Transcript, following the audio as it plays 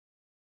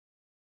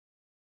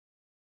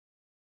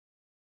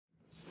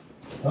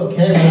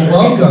Okay,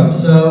 well, welcome.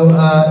 So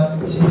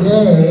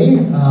today,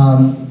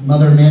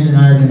 Mother Amanda and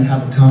I are going to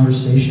have a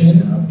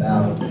conversation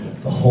about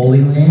the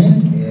Holy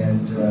Land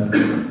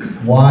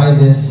and why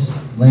this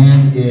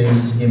land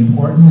is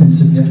important and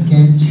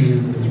significant to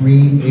the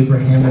three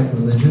Abrahamic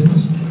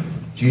religions: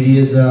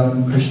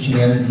 Judaism,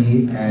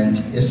 Christianity, and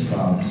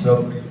Islam.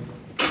 So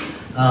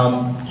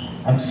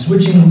I'm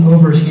switching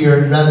over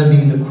here rather than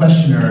being the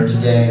questioner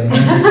today.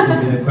 Amanda's going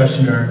to be the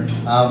questioner,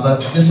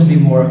 but this will be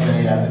more of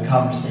a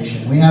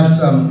conversation. We have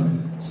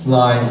some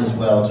slides as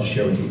well to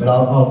share with you, but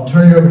I'll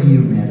turn it over to you,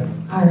 Amanda.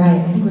 All right,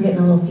 I think we're getting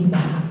a little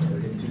feedback. We're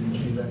getting too much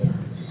feedback.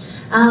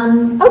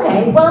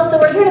 Okay, well, so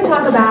we're here to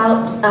talk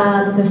about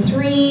the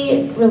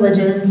three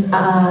religions,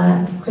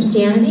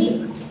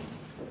 Christianity,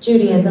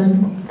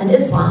 Judaism, and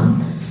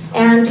Islam,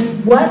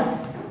 and what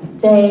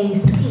they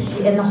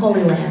see in the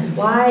Holy Land.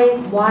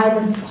 Why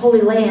this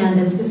Holy Land,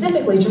 and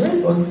specifically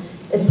Jerusalem,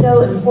 is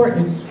so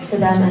important to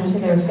them and to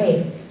their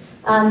faith.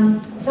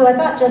 So I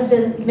thought,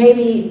 Justin,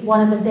 maybe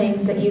one of the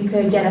things that you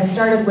could get us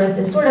started with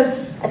is sort of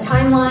a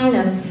timeline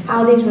of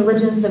how these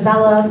religions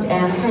developed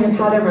and kind of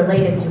how they're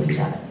related to each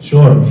other.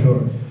 Sure.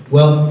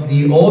 Well,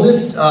 the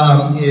oldest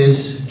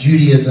is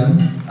Judaism.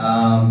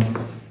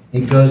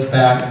 It goes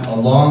back a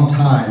long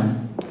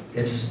time.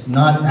 It's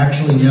not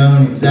actually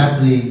known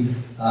exactly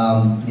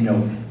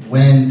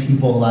when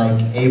people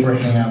like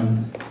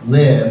Abraham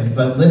lived,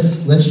 but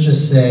let's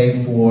just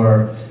say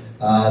for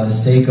the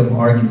sake of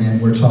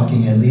argument, we're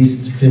talking at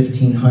least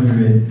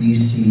 1500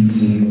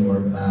 BCE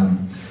or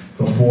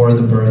before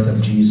the birth of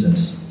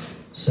Jesus.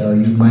 So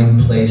you might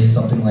place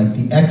something like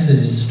the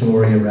Exodus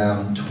story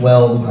around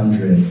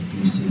 1200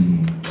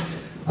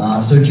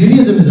 BCE. So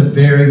Judaism is a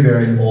very,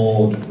 very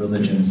old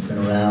religion. It's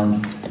been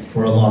around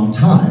for a long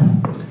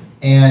time.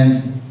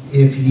 And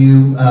if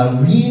you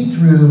read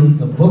through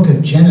the book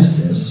of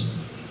Genesis,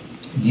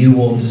 you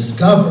will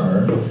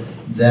discover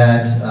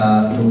that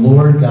the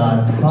Lord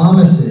God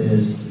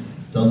promises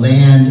the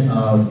land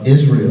of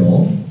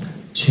Israel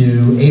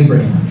to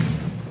Abraham.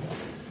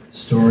 The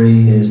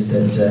story is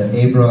that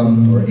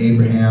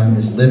Abraham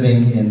is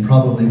living in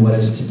probably what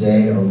is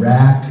today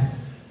Iraq,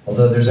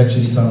 although there's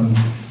actually some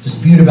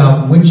dispute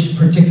about which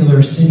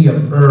particular city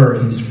of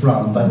Ur he's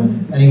from. But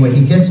anyway,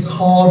 he gets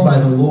called by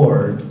the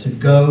Lord to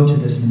go to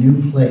this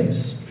new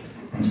place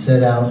and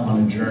set out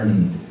on a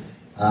journey.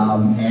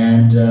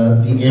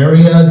 The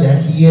area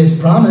that he is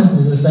promised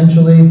is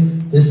essentially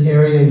this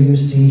area you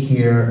see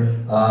here,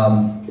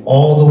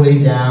 all the way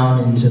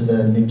down into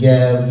the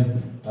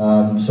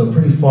Negev, so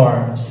pretty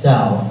far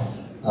south,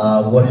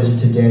 what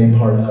is today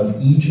part of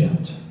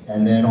Egypt.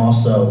 And then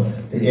also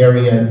the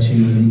area to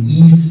the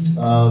east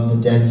of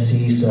the Dead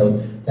Sea, so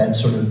that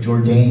sort of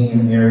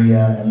Jordanian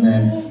area, and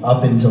then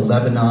up into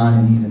Lebanon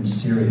and even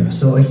Syria.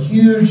 So a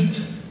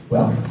huge,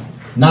 well,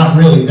 not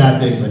really that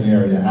big of an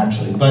area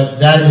actually, but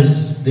that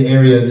is the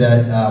area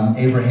that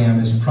Abraham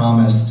is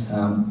promised,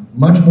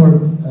 much more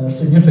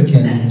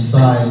significant in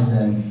size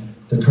than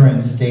the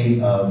current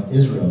state of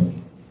Israel.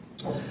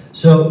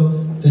 So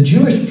the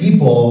Jewish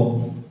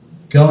people,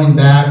 going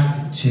back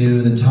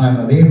to the time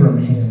of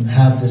Abraham,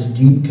 have this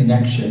deep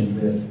connection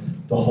with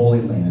the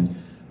Holy Land.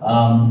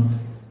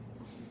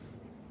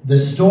 The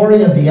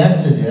story of the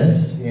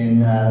Exodus,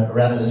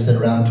 as I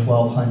said, around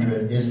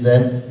 1200, is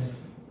that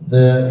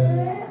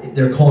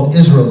they're called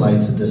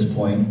Israelites at this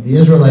point. The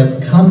Israelites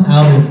come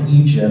out of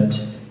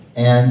Egypt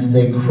and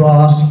they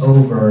cross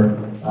over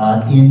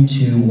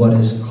into what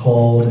is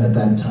called at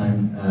that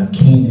time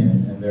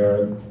Canaan, and there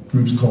are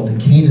groups called the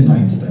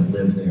Canaanites that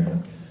live there.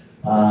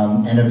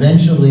 And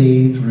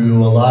eventually,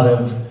 through a lot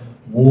of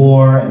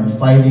war and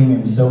fighting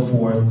and so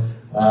forth,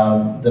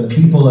 the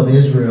people of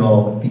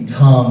Israel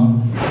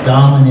become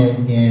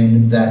dominant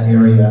in that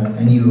area,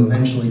 and you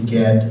eventually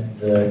get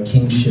the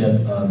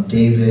kingship of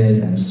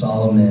David and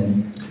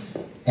Solomon.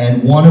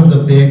 And one of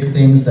the big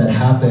things that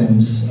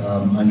happens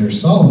under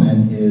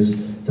Solomon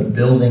is the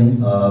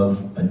building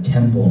of a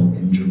temple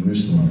in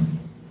Jerusalem.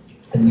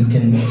 And you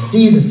can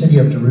see the city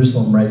of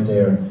Jerusalem right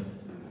there,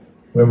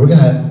 where we're going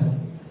to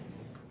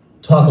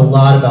talk a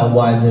lot about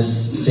why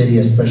this city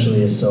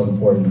especially is so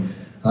important.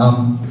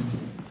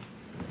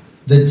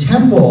 The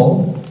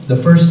temple, the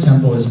first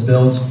temple, is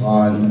built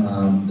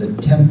on the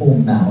Temple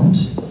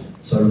Mount,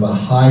 sort of a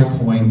high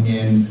point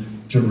in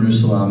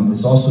Jerusalem.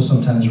 It's also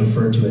sometimes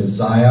referred to as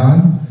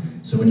Zion.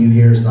 So when you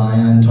hear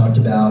Zion talked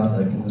about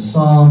like in the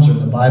Psalms or in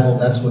the Bible,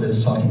 that's what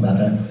it's talking about,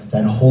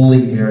 that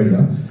holy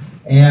area.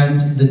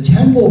 And the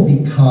temple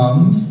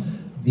becomes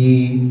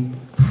the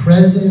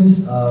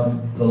presence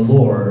of the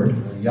Lord,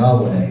 or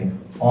Yahweh,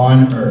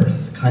 on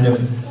earth, kind of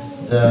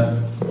the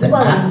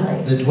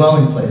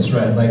dwelling place,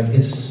 right? Like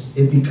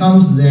it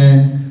becomes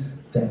then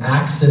the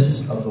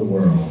axis of the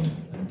world,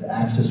 the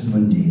axis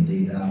mundi,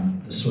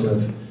 the sort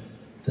of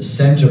the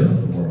center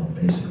of the world,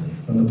 basically,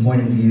 from the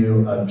point of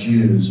view of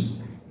Jews.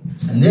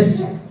 And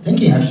this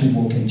thinking actually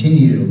will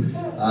continue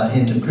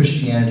into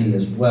Christianity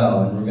as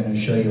well, and we're going to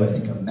show you, I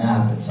think, a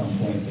map at some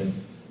point that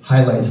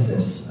highlights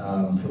this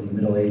from the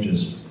Middle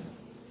Ages.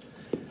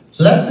 So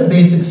So that's the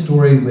basic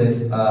story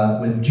with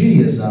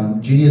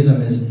Judaism.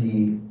 Judaism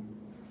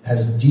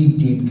has deep,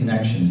 deep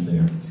connections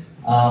there.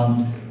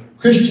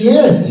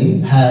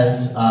 Christianity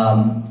has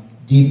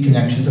deep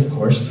connections, of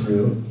course,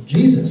 through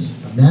Jesus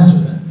of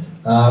Nazareth.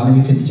 And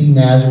you can see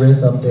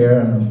Nazareth up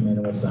there. I don't know if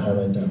Amanda wants to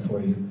highlight that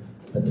for you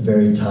at the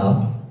very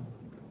top.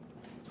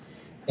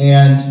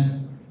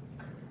 And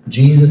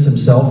Jesus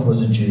himself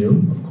was a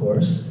Jew, of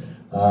course.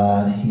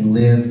 He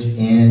lived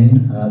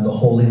in the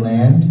Holy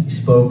Land. He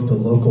spoke the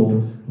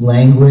local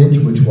language,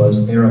 which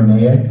was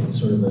Aramaic,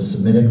 sort of a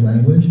Semitic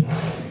language.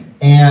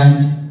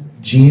 And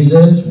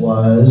Jesus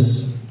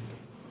was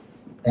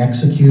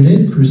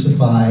executed,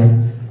 crucified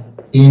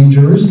in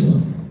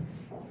Jerusalem.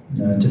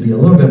 To be a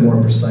little bit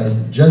more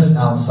precise, just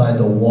outside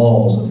the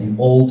walls of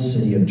the old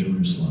city of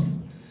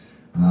Jerusalem.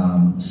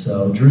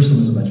 So Jerusalem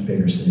is a much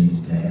bigger city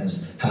today,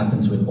 as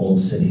happens with old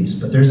cities.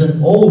 But there's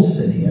an old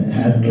city, and it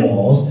had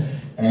walls,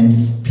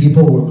 and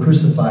people were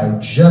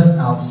crucified just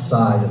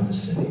outside of the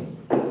city.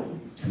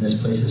 And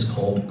this place is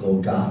called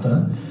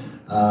Golgotha.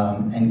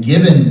 And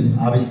given,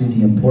 obviously,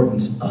 the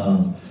importance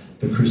of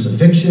the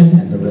crucifixion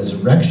and the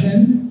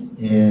resurrection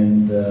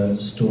in the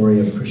story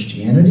of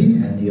Christianity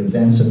and the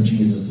events of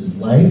Jesus'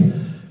 life,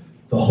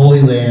 the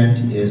Holy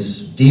Land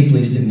is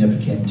deeply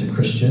significant to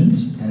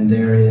Christians, and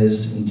there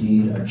is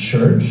indeed a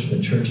church, the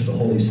Church of the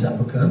Holy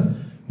Sepulchre,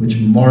 which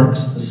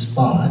marks the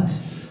spot,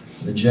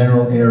 the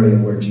general area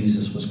where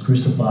Jesus was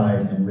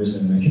crucified and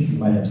risen. And I think you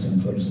might have some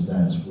photos of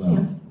that as well.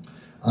 Yeah.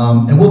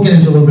 And we'll get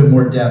into a little bit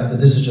more depth, but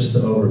this is just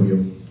the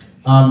overview.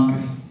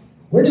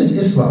 Where does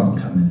Islam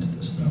come into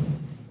this, though?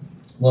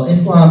 Well,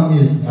 Islam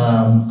is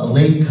a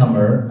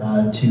latecomer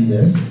to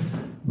this,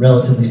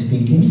 relatively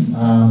speaking.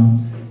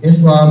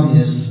 Islam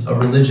is a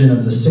religion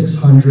of the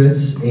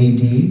 600s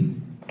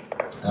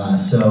AD.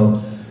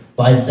 So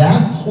by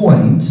that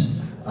point,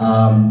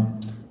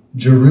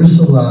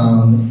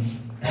 Jerusalem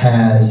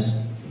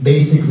has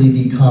basically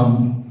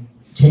become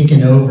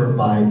taken over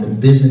by the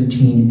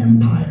Byzantine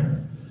Empire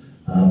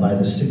by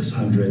the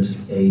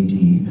 600s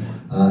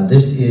AD.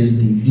 This is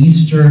the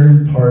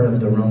eastern part of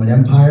the Roman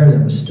Empire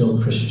that was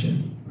still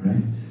Christian,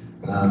 right?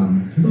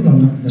 People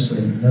don't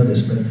necessarily know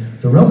this, but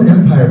the Roman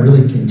Empire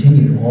really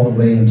continued all the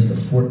way into the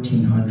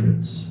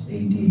 1400s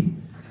AD. You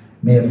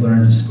may have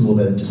learned in school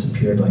that it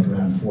disappeared like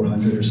around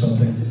 400 or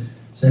something.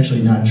 It's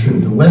actually not true.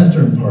 The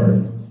western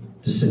part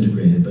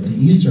disintegrated, but the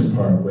eastern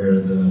part, where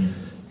the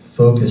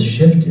focus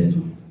shifted,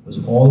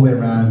 was all the way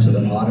around until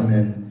the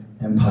Ottoman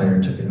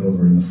Empire took it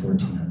over in the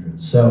 1400s.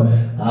 So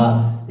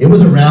it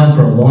was around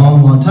for a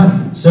long, long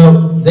time.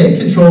 So they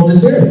controlled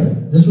this area.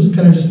 This was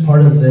kind of just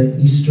part of the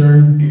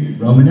Eastern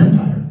Roman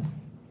Empire,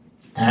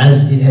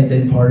 as it had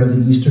been part of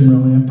the Eastern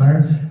Roman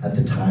Empire at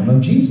the time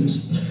of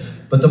Jesus.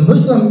 But the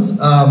Muslims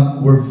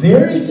were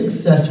very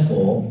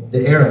successful,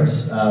 the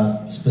Arabs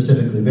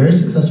specifically, very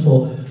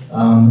successful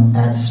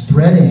at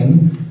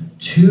spreading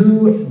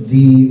to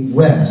the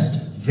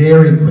West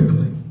very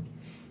quickly.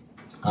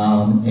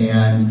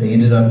 And they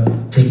ended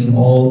up taking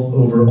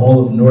over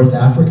all of North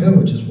Africa,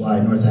 which is why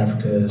North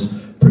Africa is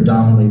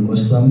predominantly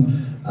Muslim.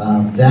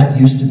 That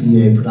used to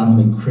be a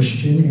predominantly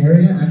Christian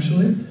area,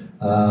 actually.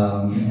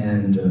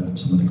 And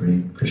some of the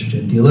great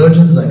Christian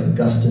theologians, like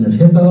Augustine of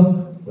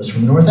Hippo, was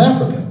from North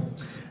Africa.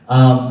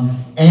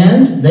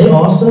 And they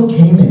also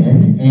came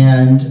in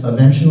and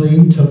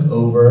eventually took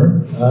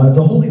over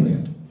the Holy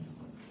Land.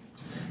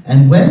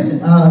 And when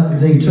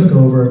they took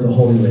over the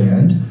Holy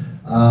Land,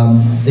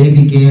 they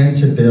began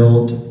to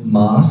build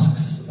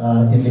mosques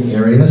in the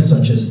area,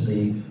 such as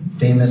the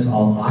famous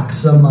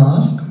Al-Aqsa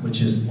Mosque,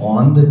 which is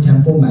on the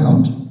Temple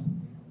Mount.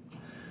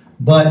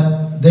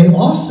 But they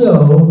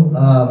also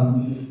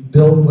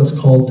built what's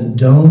called the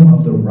Dome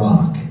of the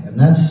Rock. And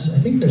that's, I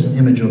think there's an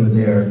image over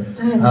there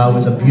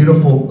with a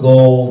beautiful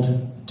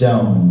gold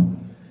dome.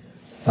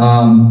 You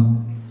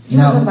want to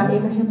talk about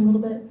Abraham a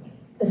little bit?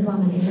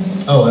 Islam and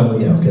Abraham? Oh,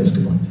 yeah, okay, that's a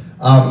good point.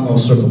 I'll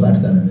circle back to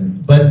that in a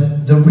minute.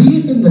 But the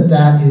reason that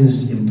that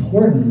is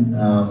important,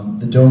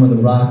 the Dome of the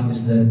Rock,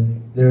 is that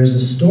there is a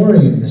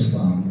story in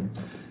Islam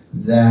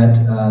that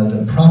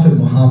the Prophet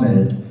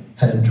Muhammad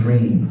had a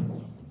dream.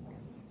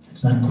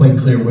 It's not quite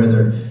clear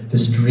whether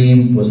this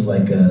dream was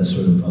like a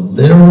sort of a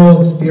literal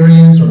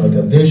experience or like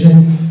a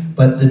vision,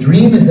 but the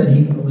dream is that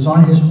he was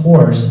on his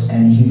horse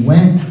and he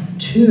went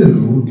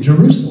to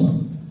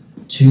Jerusalem,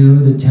 to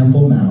the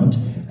Temple Mount,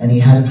 and he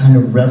had a kind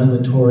of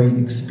revelatory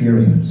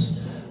experience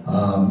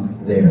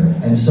there.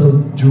 And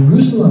so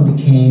Jerusalem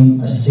became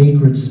a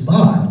sacred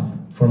spot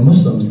for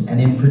Muslims, and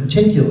in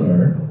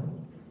particular,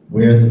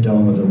 where the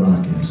Dome of the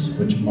Rock is,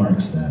 which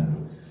marks that.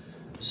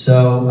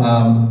 So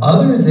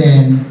other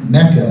than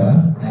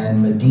Mecca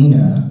and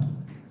Medina,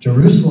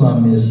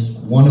 Jerusalem is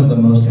one of the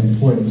most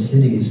important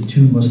cities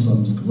to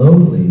Muslims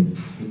globally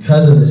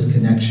because of this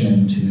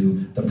connection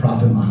to the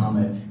Prophet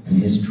Muhammad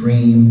and his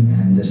dream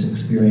and this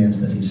experience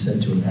that he's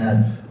said to have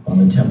had on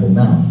the Temple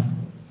Mount.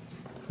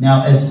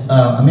 Now, as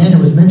Amanda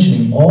was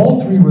mentioning,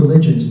 all three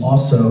religions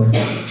also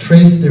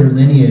trace their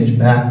lineage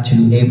back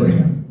to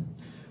Abraham.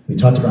 We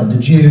talked about the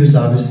Jews,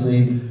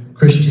 obviously.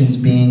 Christians,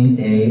 being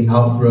an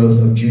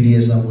outgrowth of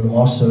Judaism, would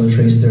also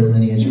trace their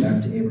lineage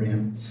back to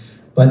Abraham.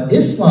 But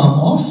Islam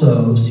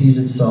also sees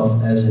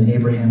itself as an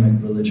Abrahamic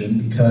religion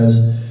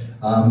because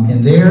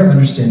in their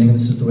understanding,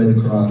 this is the way the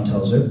Quran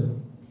tells it,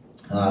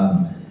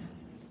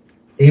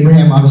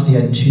 Abraham obviously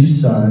had two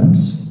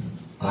sons,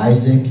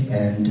 Isaac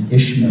and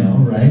Ishmael,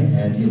 right?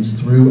 And it's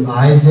through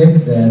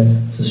Isaac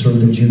that sort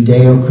of the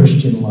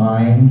Judeo-Christian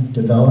line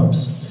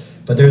develops.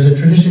 But there's a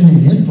tradition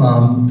in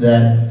Islam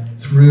that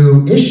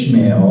through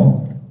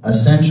Ishmael,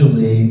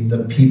 essentially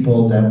the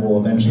people that will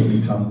eventually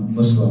become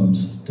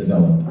Muslims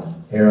develop,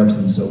 Arabs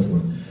and so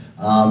forth.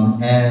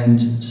 And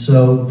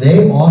so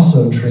they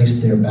also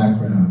trace their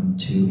background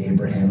to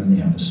Abraham, and they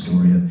have a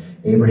story of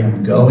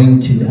Abraham going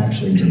to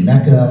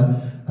Mecca,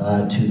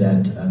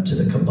 to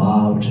the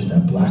Kaaba, which is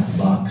that black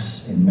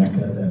box in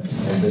Mecca that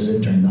people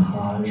visit during the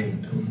Hajj or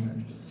the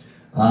pilgrimage.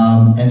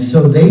 And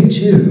so they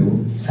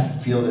too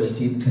feel this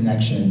deep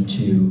connection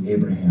to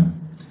Abraham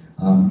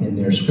in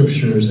their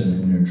scriptures and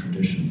in their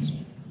traditions.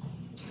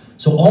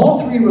 So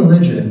all three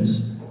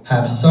religions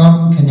have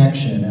some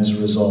connection as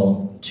a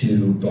result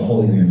to the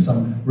Holy Land,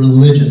 some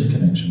religious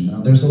connection. Now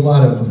there's a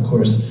lot of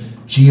course,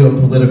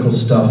 geopolitical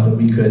stuff that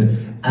we could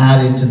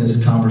add into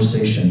this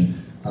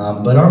conversation.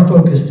 But our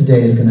focus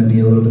today is going to be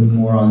a little bit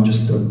more on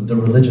just the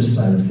religious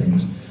side of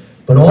things.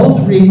 But all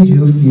three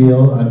do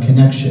feel a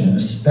connection,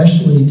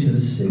 especially to the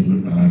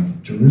city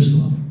of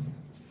Jerusalem.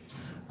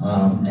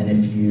 And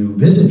if you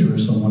visit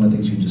Jerusalem, one of the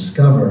things you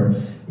discover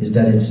is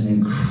that it's an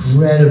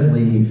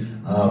incredibly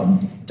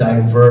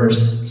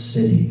diverse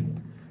city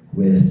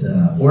with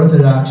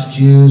Orthodox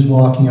Jews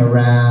walking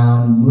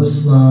around,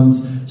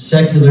 Muslims,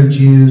 secular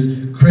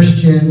Jews,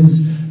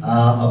 Christians,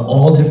 of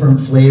all different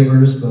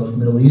flavors, both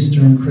Middle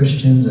Eastern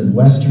Christians and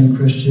Western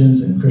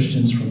Christians and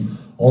Christians from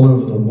all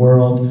over the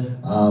world.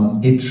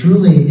 It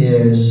truly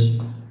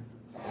is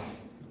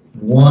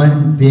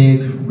one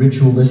big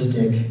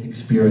ritualistic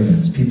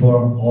experience. People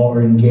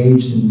are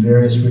engaged in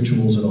various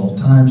rituals at all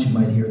times. You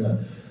might hear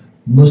the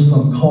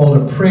Muslim call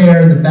to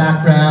prayer in the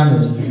background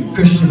as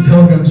Christian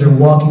pilgrims are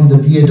walking the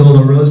Via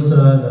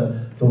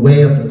Dolorosa, the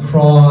way of the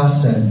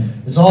cross, and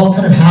it's all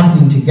kind of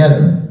happening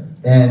together.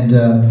 And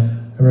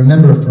I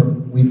remember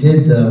we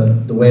did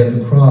the Way of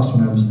the Cross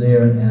when I was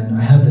there, and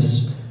I had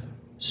this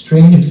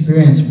strange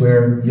experience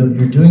where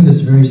you're doing this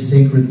very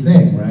sacred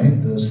thing,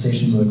 right? The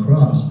Stations of the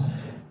Cross.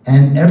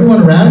 And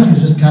everyone around you is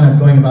just kind of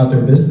going about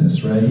their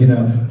business, right? You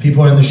know,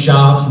 people are in the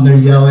shops and they're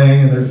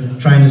yelling and they're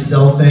trying to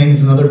sell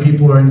things, and other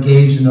people are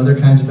engaged in other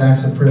kinds of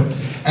acts of prayer.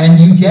 And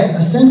you get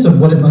a sense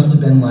of what it must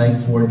have been like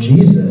for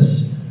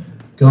Jesus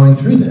going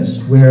through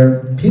this,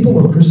 where people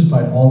were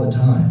crucified all the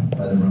time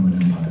by the Roman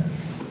Empire.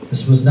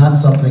 This was not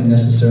something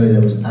necessarily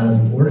that was out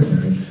of the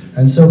ordinary.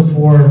 And so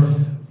for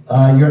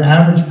your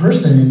average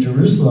person in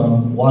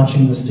Jerusalem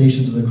watching the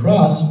Stations of the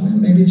Cross,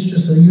 maybe it's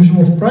just a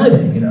usual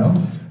Friday, you know.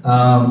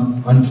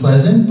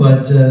 Unpleasant,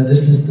 but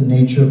this is the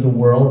nature of the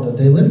world that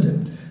they lived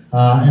in.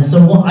 And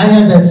so I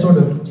had that sort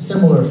of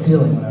similar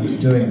feeling when I was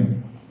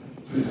doing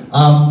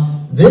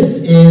it.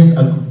 This is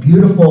a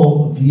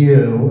beautiful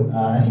view.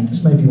 I think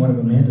this might be one of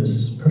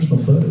Amanda's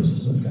personal photos.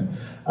 Is okay.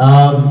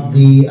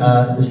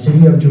 The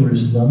city of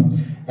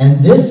Jerusalem. And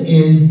this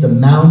is the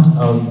Mount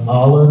of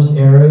Olives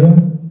area.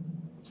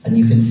 And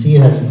you can see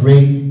it has a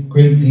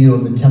great view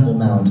of the Temple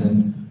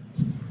Mountain.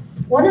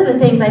 One of the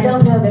things I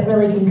don't know that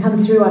really can come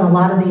through on a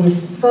lot of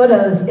these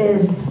photos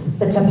is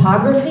the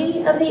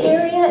topography of the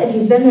area. If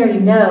you've been there, you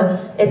know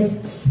it's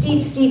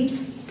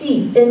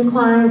steep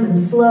inclines and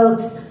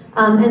slopes.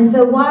 And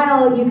so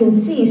while you can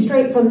see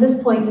straight from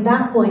this point to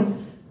that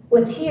point,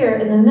 what's here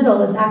in the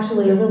middle is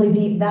actually a really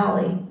deep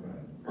valley.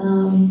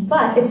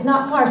 But it's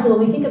not far. So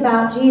when we think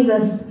about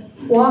Jesus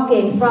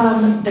walking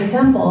from the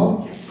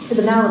temple to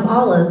the Mount of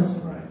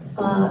Olives,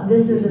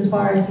 this is as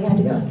far as he had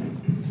to go.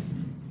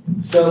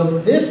 So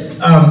this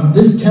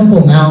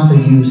Temple Mount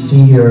that you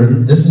see here,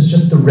 this is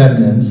just the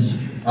remnants.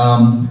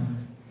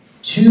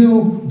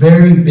 Two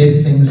very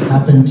big things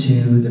happened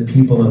to the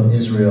people of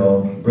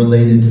Israel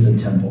related to the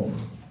temple.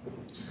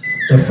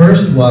 The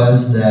first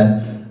was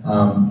that,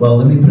 well,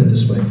 let me put it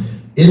this way.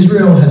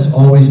 Israel has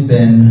always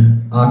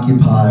been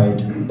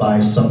occupied by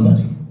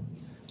somebody,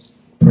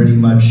 pretty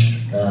much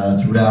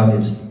throughout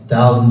its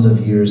thousands of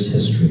years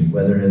history,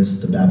 whether it's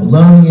the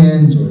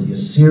Babylonians or the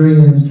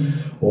Assyrians,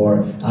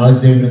 or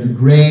Alexander the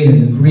Great and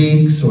the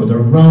Greeks, or the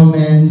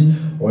Romans,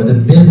 or the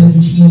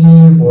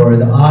Byzantine, or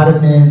the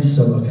Ottomans,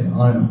 so okay,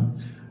 on and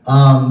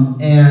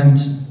on. And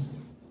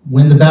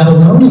when the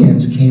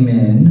Babylonians came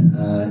in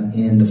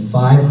the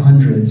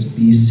 500s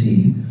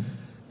BC,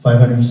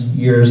 500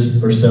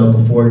 years or so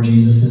before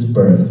Jesus'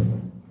 birth,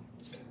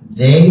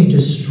 they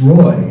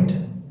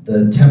destroyed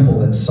the temple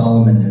that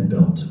Solomon had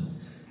built.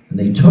 And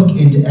they took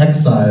into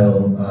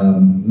exile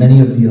many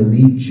of the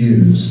elite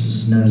Jews. This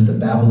is known as the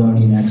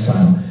Babylonian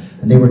exile.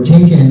 And they were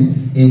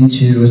taken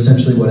into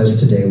essentially what is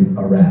today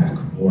Iraq,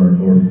 or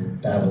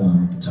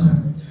Babylon at the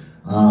time.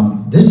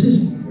 This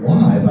is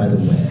why, by the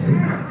way,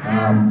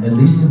 at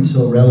least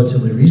until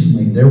relatively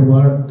recently, there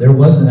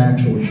was an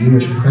actual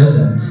Jewish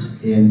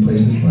presence in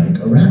places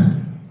like Iraq,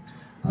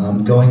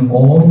 going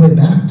all the way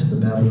back to the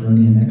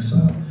Babylonian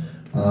exile.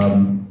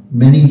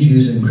 Many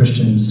Jews and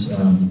Christians,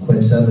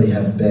 quite sadly,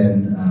 have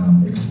been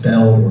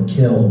expelled or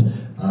killed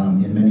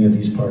in many of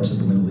these parts of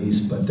the Middle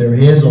East, but there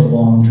is a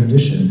long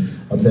tradition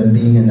of them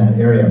being in that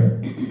area.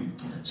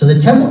 So the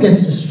temple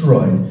gets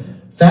destroyed.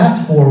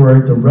 Fast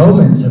forward, the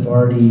Romans have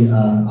already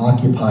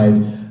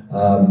occupied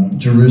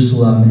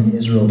Jerusalem and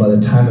Israel by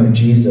the time of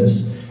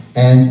Jesus.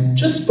 And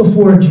just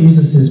before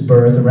Jesus'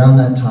 birth, around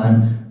that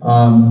time,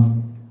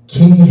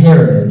 King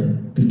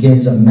Herod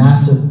begins a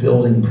massive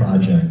building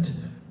project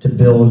to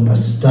build a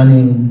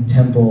stunning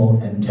temple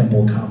and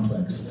temple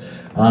complex.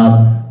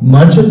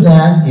 Much of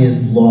that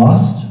is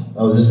lost.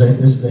 Oh, this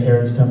is the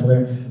Herod's temple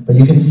there. But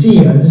you can see,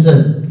 this is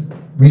a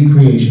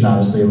recreation,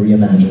 obviously, a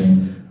reimagining.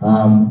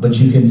 But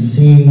you can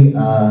see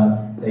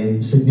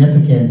a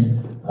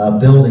significant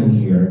building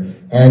here.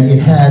 And it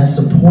had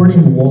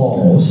supporting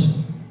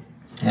walls.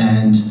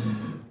 And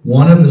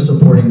one of the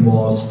supporting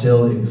walls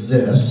still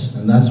exists.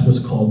 And that's what's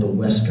called the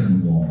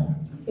Western Wall.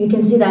 You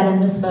can see that in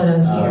this photo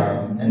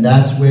here. And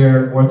that's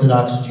where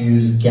Orthodox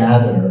Jews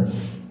gather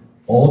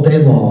all day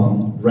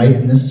long, right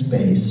in this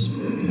space.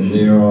 And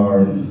there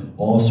are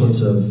all sorts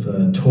of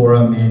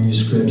Torah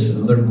manuscripts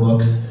and other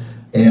books.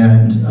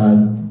 And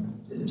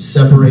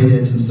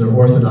separated, since they're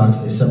Orthodox,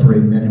 they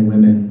separate men and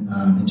women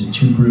into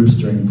two groups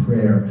during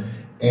prayer.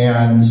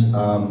 And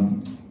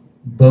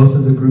both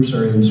of the groups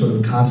are in sort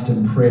of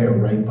constant prayer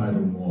right by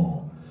the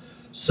wall.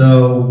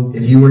 So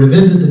if you were to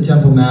visit the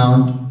Temple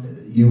Mount,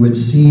 you would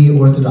see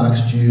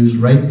Orthodox Jews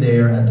right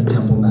there at the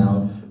Temple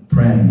Mount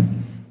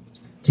praying.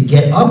 To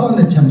get up on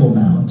the Temple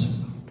Mount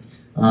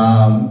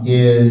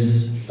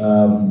is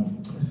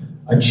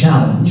a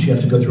challenge. You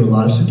have to go through a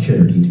lot of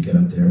security to get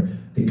up there,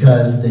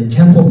 because the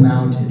Temple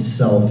Mount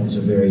itself is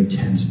a very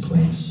tense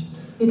place.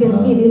 You can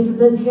see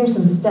here's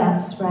some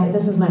steps, right?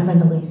 This is my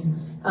friend Elise.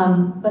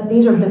 But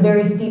these are the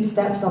very steep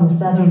steps on the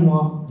southern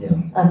wall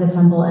of the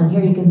temple, and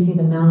here you can see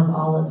the Mount of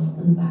Olives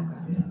in the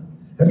background. Yeah.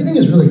 Everything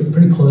is really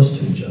pretty close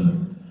to each other.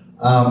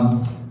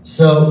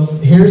 So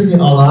here's the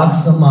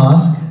Al-Aqsa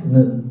Mosque in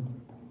the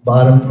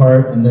bottom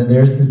part, and then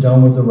there's the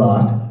Dome of the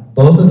Rock.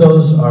 Both of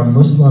those are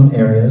Muslim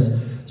areas.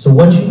 So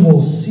what you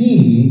will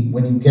see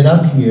when you get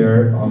up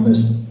here on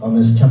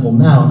this Temple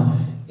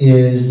Mount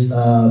is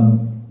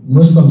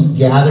Muslims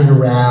gathered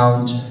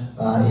around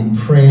in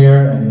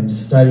prayer and in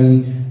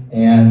study,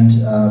 and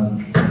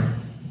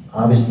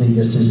obviously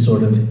this is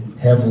sort of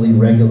heavily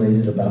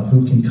regulated about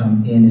who can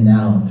come in and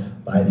out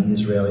by the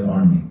Israeli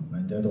army.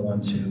 Right? They're the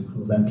ones who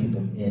let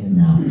people in and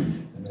out,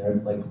 and they're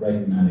like right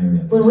in that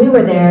area. When we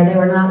were there, they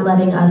were not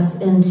letting us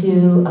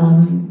into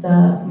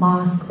the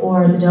mosque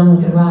or the Dome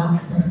of the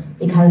Rock,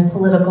 because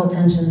political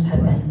tensions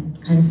had been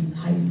kind of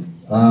heightened.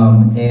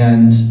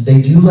 And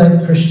they do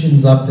let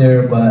Christians up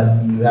there,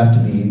 but you have to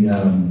be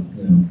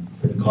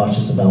pretty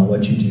cautious about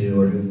what you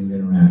do or who you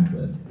interact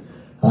with.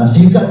 So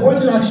you've got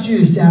Orthodox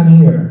Jews down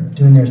here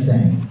doing their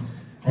thing.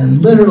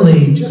 And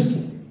literally, just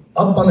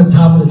up on the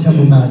top of the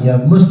Temple Mount, you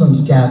have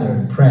Muslims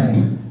gathered,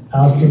 praying,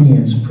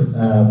 Palestinians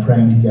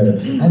praying together.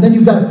 And then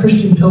you've got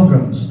Christian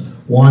pilgrims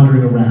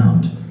wandering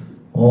around,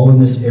 all in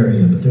this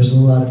area, but there's a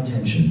lot of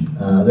tension.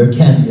 There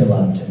can be a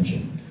lot of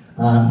tension.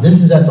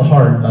 This is at the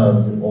heart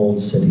of the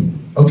old city.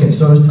 Okay,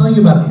 so I was telling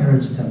you about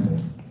Herod's temple.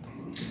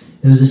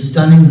 It was a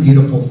stunning,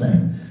 beautiful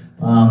thing.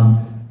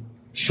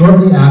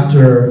 Shortly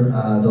after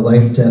the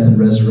life, death, and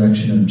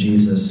resurrection of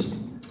Jesus,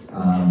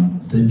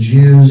 the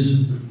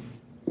Jews,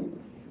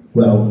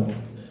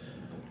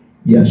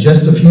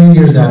 just a few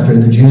years after,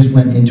 the Jews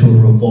went into a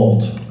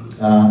revolt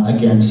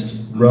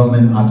against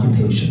Roman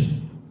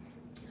occupation.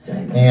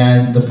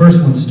 And the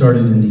first one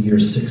started in the year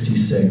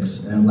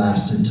 66, and it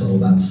lasted until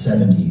about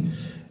 70.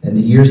 And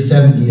the year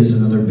 70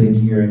 is another big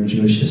year in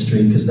Jewish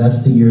history, because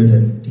that's the year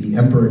that the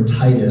Emperor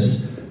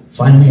Titus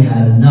finally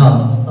had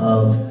enough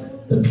of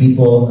the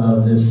people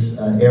of this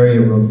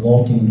area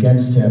revolting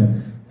against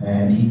him,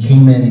 and he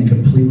came in and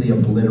completely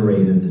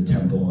obliterated the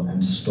temple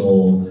and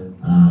stole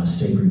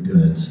sacred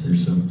goods.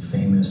 There's a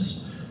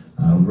famous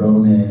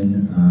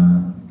Roman,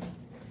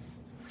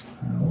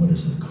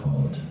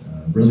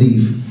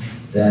 relief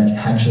that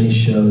actually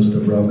shows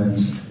the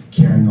Romans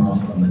carrying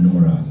off a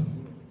menorah.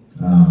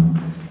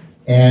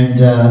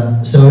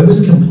 So it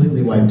was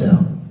completely wiped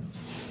out.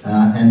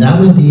 And that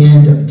was the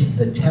end of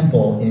the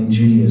temple in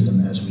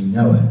Judaism as we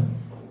know it.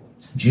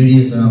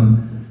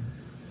 Judaism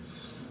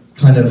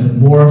kind of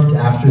morphed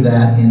after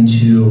that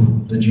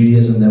into the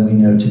Judaism that we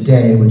know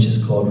today, which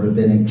is called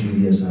Rabbinic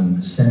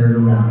Judaism, centered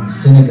around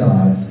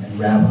synagogues and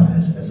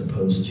rabbis as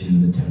opposed to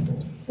the temple.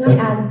 Can I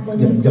add one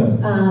thing? Go.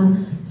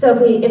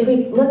 So if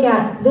we look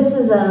at, this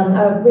is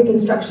a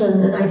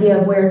reconstruction, an idea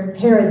of where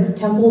Herod's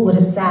temple would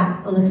have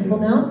sat on the Temple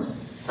Mount.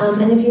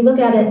 And if you look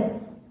at it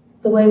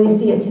the way we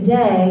see it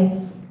today,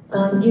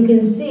 you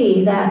can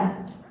see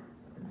that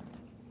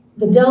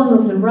the Dome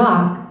of the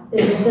Rock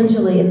is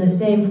essentially in the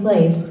same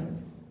place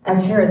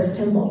as Herod's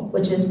temple,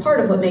 which is part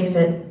of what makes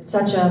it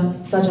such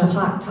a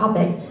hot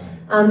topic.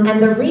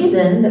 And the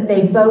reason that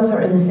they both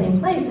are in the same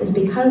place is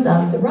because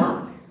of the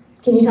rock.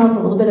 Can you tell us a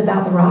little bit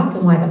about the rock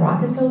and why the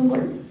rock is so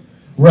important?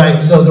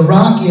 Right, so the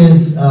rock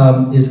is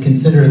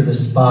considered the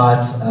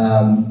spot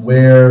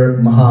where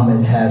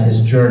Muhammad had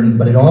his journey,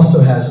 but it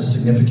also has a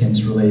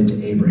significance related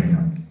to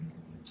Abraham.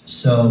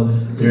 So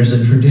there's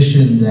a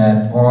tradition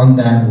that on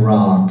that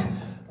rock,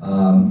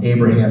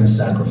 Abraham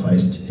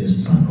sacrificed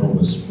his son, or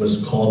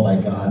was called by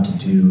God to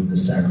do the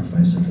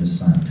sacrifice of his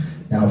son.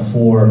 Now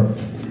for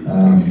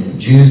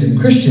Jews and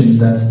Christians,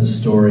 that's the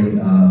story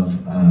of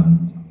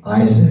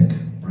Isaac,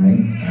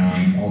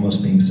 right?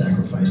 Almost being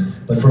sacrificed.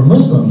 But for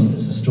Muslims,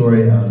 it's the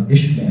story of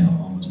Ishmael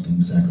almost being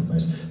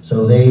sacrificed.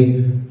 So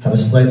they have a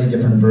slightly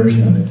different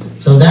version of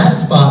it. So that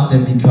spot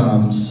then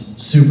becomes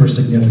super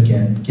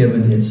significant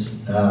given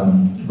its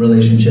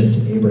relationship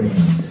to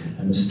Abraham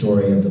and the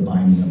story of the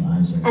binding of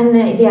Isaac. And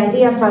the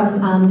idea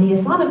from the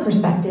Islamic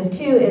perspective,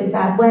 too, is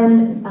that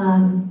when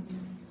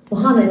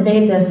Muhammad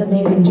made this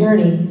amazing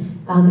journey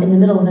in the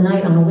middle of the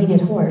night on a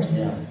winged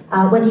horse,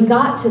 when he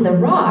got to the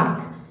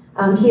rock,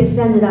 he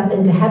ascended up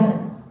into heaven,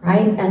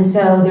 right? And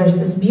so there's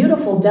this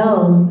beautiful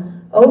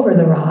dome over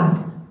the rock.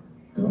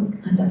 Oh,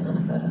 that's not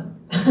a photo.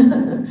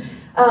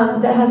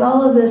 That has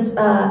all of this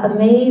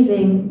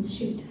amazing,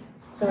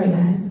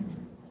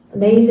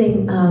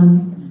 amazing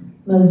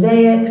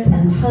mosaics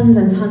and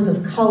tons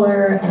of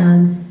color,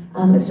 and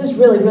it's just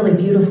really, really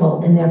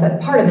beautiful in there.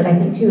 But part of it, I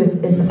think, too,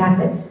 is the fact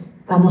that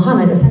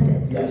Muhammad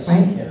ascended, yes,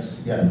 right?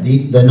 Yes, yeah.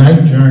 The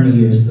night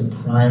journey is the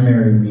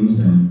primary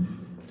reason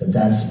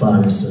that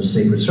spot is so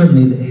sacred.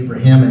 Certainly the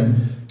Abrahamic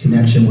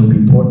connection would be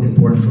important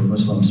for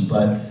Muslims,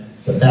 but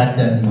the fact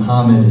that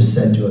Muhammad is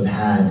said to have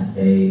had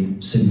a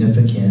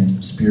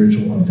significant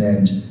spiritual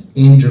event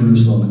in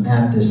Jerusalem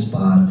at this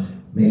spot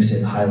makes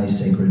it highly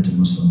sacred to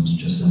Muslims,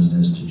 just as it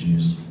is to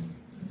Jews.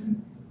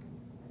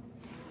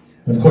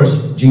 And of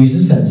course,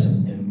 Jesus had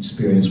some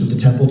experience with the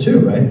temple too,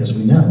 right? As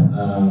we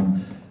know,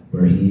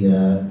 where he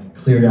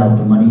cleared out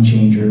the money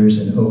changers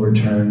and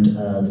overturned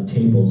the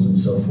tables and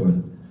so forth.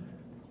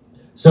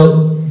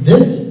 So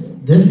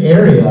this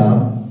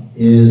area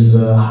is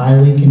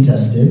highly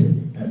contested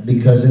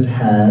because it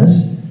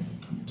has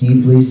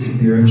deeply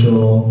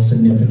spiritual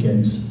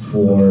significance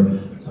for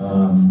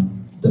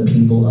the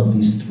people of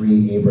these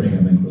three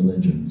Abrahamic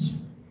religions.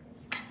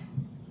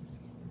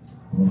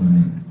 All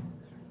right.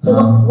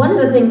 So one of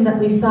the things that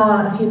we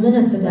saw a few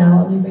minutes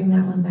ago, let me bring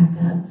that one back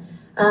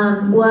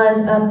up, was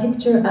a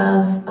picture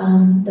of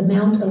the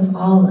Mount of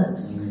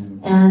Olives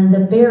and the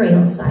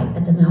burial site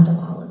at the Mount of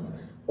Olives.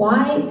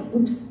 Why?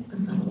 Oops,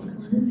 that's not the one I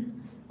wanted.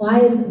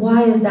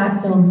 Why is that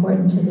so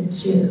important to the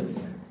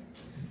Jews?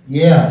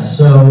 Yeah.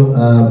 So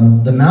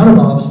the Mount of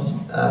Olives.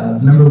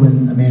 Remember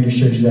when Amanda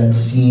showed you that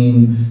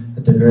scene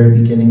at the very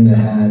beginning that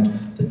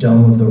had the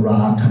Dome of the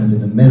Rock kind of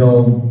in the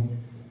middle?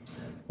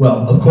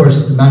 Well, of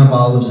course, the Mount of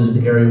Olives is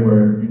the area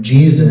where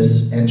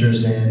Jesus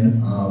enters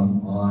in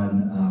on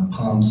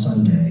Palm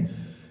Sunday.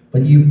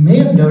 But you may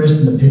have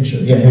noticed in the picture.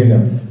 Yeah, here you go.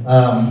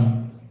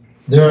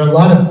 There are a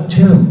lot of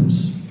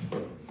tombs.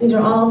 These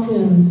are all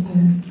tombs.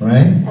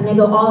 Right? And they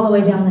go all the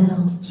way down the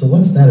hill. So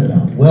what's that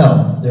about?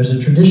 Well, there's a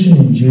tradition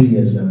in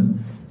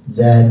Judaism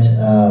that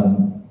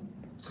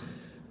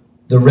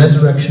the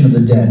resurrection of the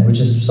dead, which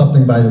is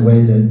something, by the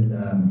way, that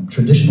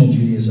traditional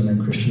Judaism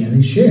and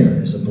Christianity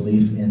share, is a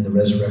belief in the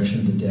resurrection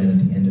of the dead at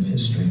the end of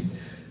history.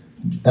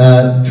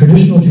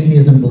 Traditional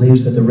Judaism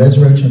believes that the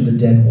resurrection of the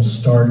dead will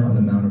start on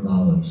the Mount of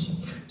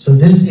Olives. So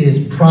this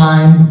is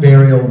prime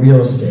burial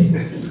real estate.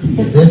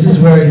 This is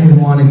where you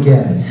want to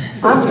get.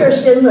 Oscar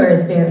Schindler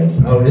is buried.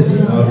 Oh, is he?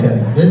 Okay.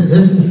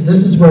 This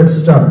is where it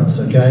starts,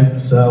 okay?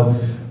 So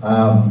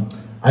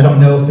I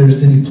don't know if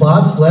there's any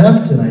plots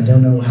left, and I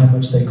don't know how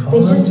much they cost. They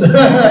just, look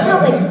how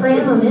they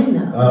cram them in,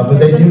 though. But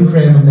they do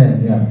cram them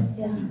in, yeah.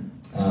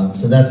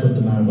 So that's what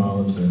the Mount of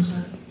Olives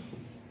is.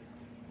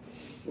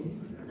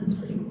 That's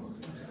pretty cool.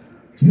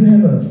 Do you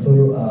have a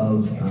photo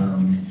of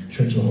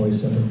Church of the Holy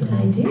Sepulchre?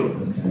 I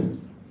do. Okay.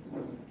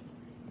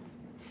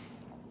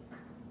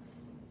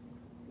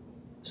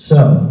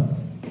 So,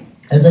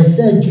 as I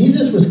said,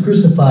 Jesus was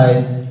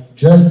crucified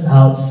just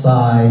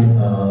outside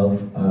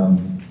of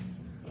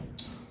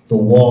the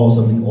walls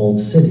of the old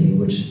city,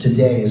 which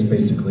today is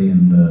basically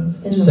in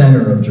the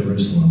center of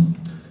Jerusalem.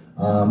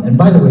 And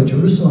by the way,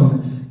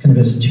 Jerusalem kind of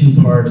has two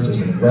parts.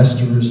 There's like West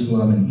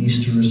Jerusalem and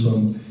East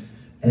Jerusalem.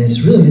 And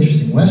it's really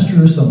interesting. West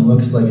Jerusalem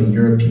looks like a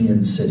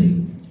European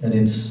city. And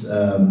it's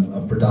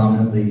a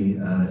predominantly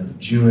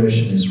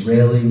Jewish and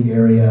Israeli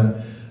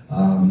area.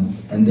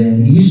 And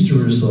then East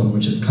Jerusalem,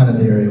 which is kind of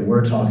the area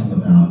we're talking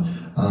about,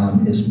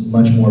 is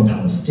much more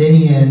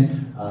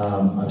Palestinian,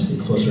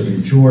 obviously closer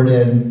to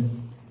Jordan,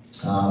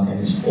 and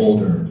is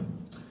older.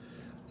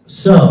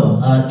 So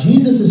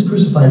Jesus is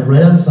crucified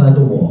right outside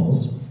the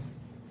walls,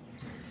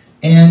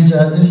 and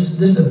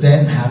this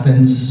event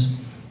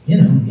happens,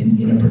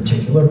 in a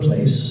particular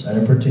place at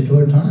a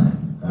particular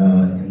time,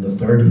 in the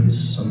 30s,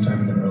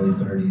 sometime in the early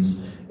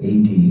 30s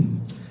AD,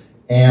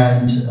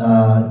 and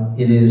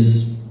it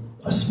is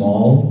a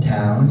small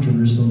town.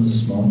 Jerusalem is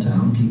a small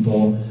town.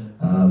 People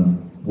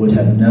would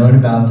have known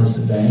about this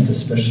event,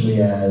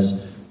 especially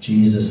as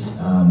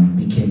Jesus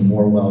became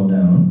more well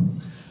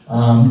known.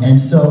 And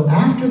so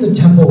after the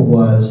temple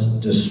was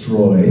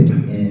destroyed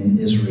in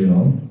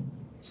Israel,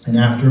 and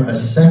after a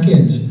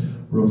second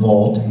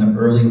revolt in the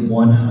early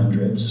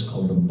 100s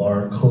called the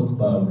Bar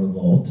Kokhba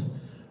revolt,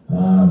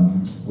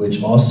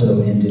 which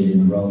also ended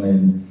in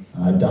Roman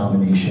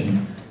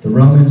domination, the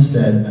Romans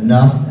said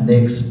enough, and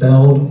they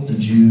expelled the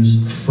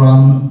Jews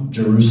from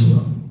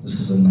Jerusalem. This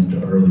is in like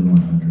the early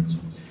 100s.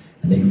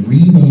 And they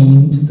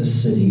renamed the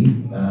city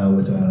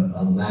with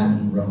a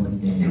Latin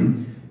Roman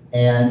name,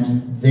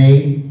 and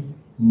they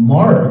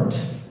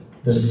marked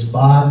the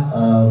spot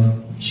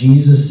of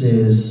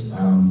Jesus's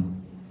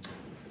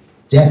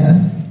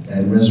death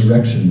and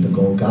resurrection, the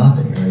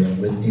Golgotha area,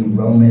 with a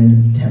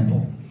Roman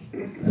temple,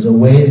 as a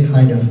way to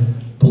kind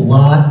of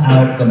blot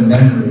out the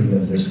memory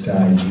of this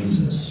guy,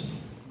 Jesus.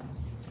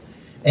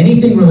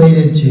 Anything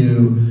related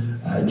to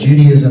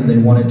Judaism, they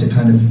wanted to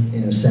kind of,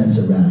 in a sense,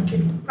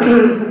 eradicate.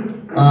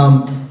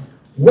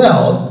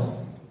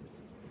 Well,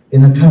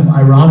 in a kind of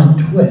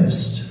ironic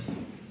twist,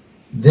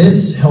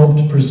 this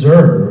helped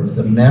preserve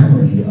the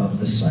memory of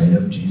the site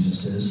of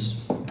Jesus'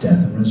 death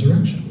and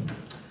resurrection.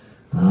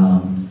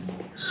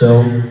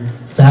 So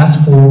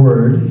fast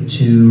forward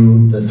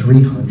to the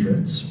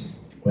 300s,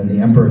 when the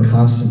Emperor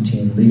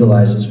Constantine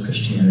legalizes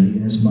Christianity,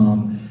 and his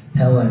mom,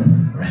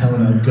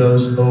 Helena,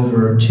 goes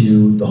over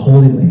to the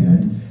Holy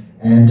Land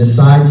and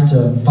decides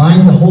to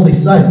find the holy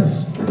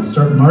sites and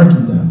start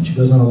marking them. She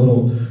goes on a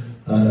little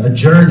a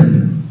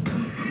journey,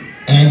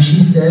 and she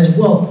says,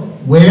 well,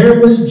 where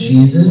was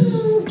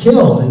Jesus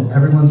killed? And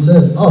everyone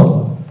says,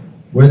 oh,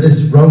 where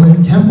this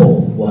Roman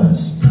temple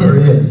was, or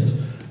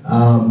is.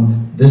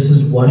 This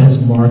is what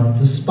has marked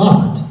the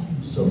spot,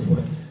 so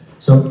forth.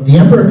 So the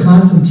Emperor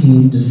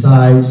Constantine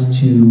decides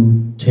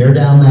to tear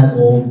down that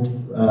old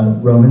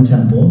Roman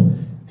temple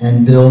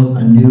and build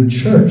a new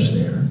church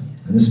there.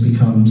 And this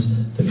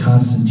becomes the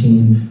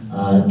Constantine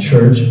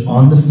Church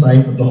on the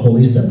site of the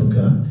Holy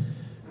Sepulchre.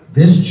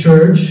 This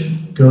church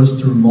goes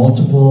through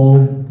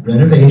multiple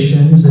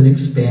renovations and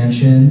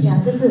expansions.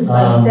 Yeah, this is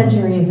like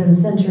centuries and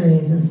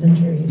centuries and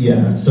centuries.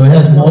 Yeah, so it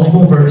has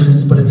multiple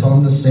versions, but it's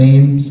on the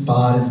same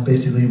spot. It's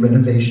basically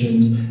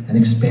renovations and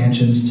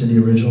expansions to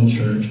the original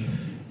church.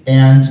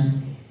 And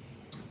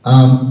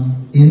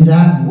in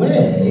that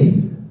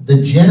way,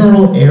 the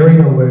general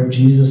area where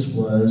Jesus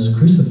was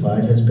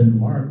crucified has been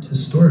marked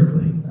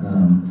historically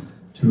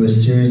through a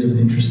series of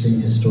interesting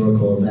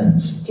historical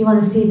events. Do you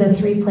want to see the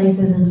 3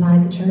 places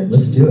inside the church?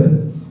 Let's do it.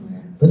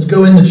 Let's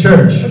go in the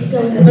church. Let's go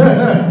in the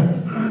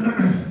church.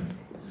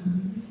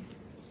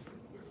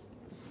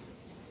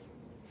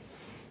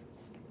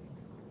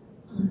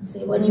 Let's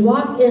see. When you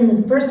walk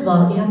in, first of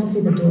all, you have to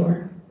see the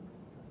door.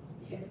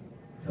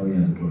 Oh yeah,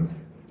 the door.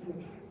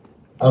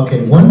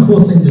 Okay, one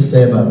cool thing to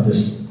say about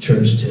this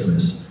church too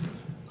is,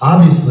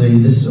 obviously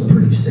this is a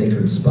pretty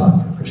sacred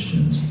spot for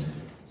Christians.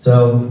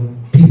 So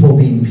people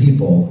being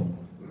people,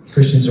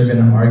 Christians are going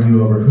to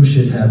argue over who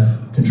should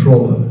have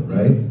control of it,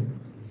 right?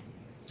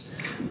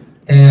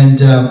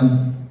 And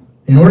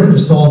in order to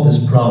solve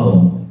this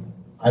problem,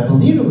 I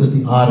believe it was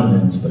the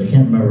Ottomans, but I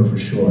can't remember for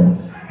sure.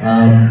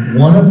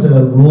 One of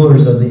the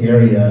rulers of the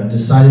area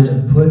decided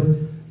to put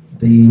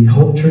the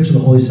whole Church of the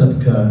Holy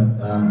Sepulchre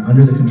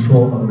under the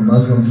control of a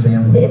Muslim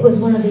family. It was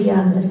one of the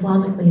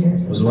Islamic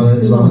leaders. It was one of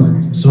the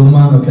Islamic.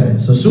 Suleiman, okay.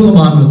 So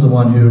Suleiman was the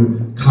one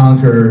who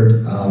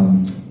conquered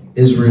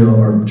Israel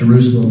or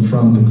Jerusalem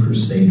from the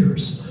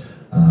Crusaders,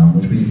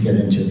 which we can get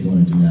into if you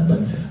want to do that.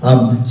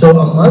 But so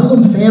a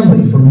Muslim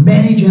family for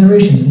many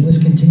generations, and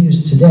this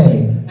continues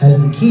today,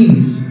 has the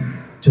keys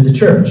to the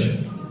church.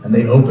 And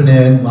they open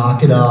it,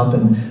 lock it up,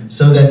 and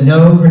so that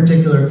no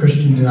particular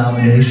Christian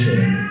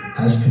denomination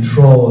has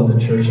control of the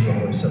Church of the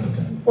Holy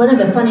Sepulchre. One of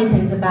the funny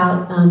things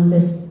about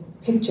this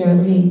picture,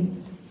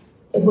 when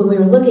we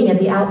were looking at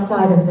the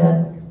outside of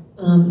the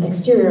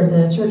exterior of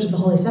the Church of the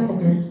Holy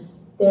Sepulchre,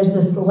 there's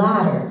this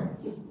ladder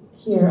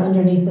here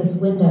underneath this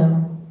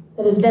window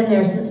that has been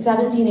there since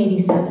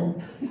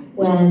 1787,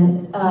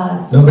 when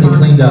nobody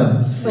cleaned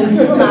up. When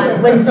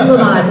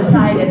Suleiman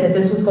decided that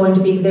this was going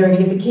to be, they were going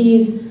to give the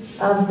keys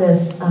of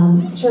this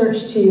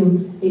church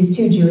to these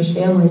 2 Jewish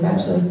families,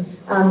 actually,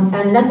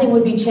 and nothing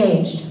would be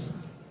changed.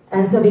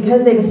 And so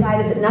because they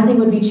decided that nothing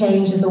would be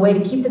changed as a way to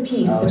keep the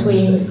peace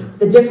between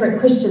the different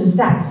Christian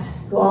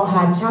sects who all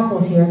had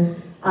chapels here,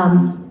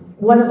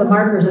 one of the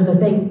markers of the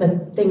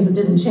things that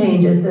didn't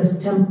change is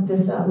this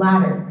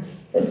ladder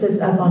that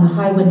sits up on a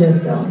high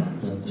windowsill.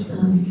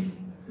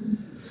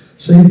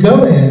 So you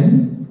go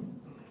in.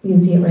 You can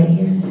see it right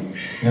here.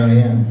 Oh,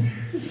 yeah.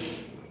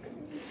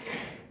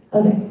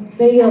 Okay,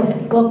 so you go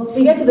in. Well, so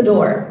you get to the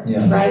door,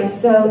 right?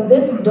 So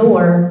this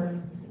door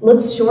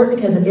looks short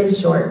because it is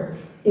short.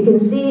 You can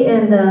see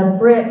in the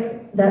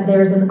brick that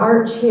there's an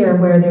arch here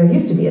where there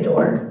used to be a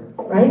door,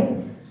 right?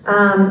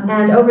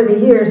 And over the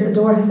years, the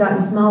door has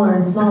gotten smaller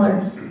and smaller.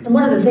 And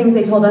one of the things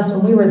they told us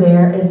when we were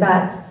there is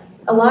that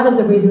a lot of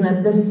the reason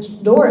that this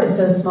door is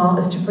so small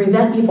is to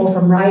prevent people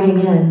from riding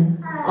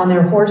in on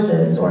their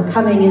horses or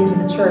coming into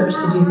the church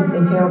to do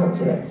something terrible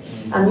to it.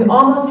 You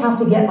almost have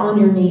to get on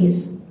your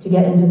knees to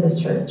get into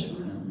this church.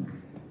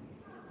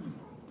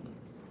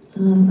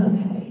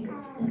 Okay,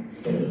 let's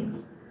see.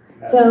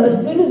 So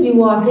as soon as you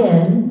walk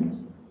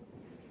in,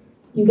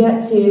 you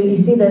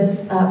see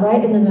this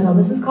right in the middle.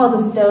 This is called the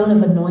Stone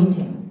of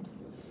Anointing.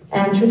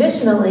 And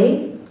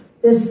traditionally,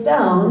 this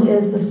stone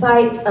is the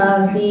site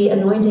of the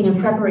anointing and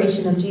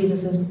preparation of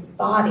Jesus'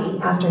 body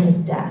after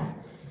his death.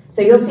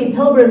 So you'll see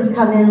pilgrims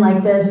come in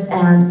like this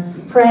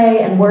and pray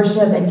and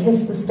worship and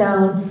kiss the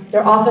stone.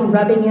 They're often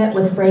rubbing it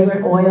with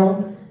fragrant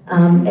oil.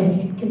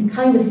 And you can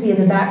kind of see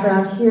in the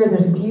background here,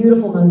 there's a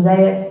beautiful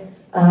mosaic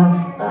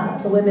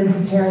of the women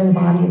preparing the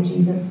body of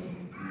Jesus.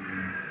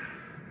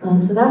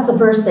 So that's the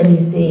first thing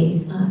you see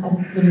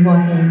when you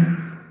walk in.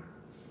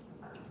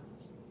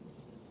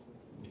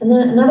 And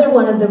then another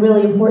one of the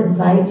really important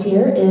sites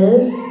here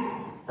is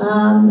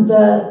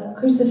the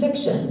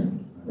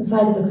crucifixion, the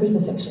site of the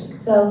crucifixion.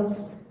 So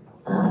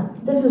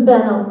this has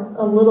been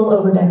a little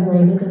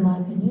over-decorated, in my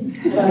opinion.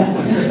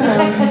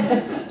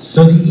 But,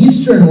 so the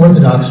Eastern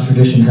Orthodox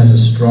tradition has a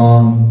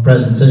strong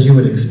presence, as you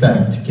would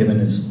expect, given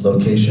its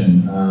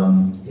location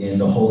in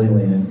the Holy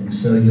Land. And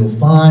so you'll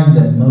find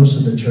that most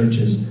of the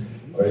churches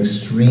are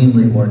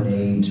extremely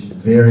ornate,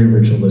 very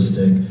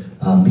ritualistic,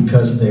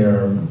 because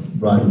they're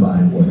run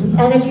by Orthodox.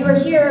 And if you were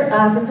here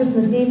for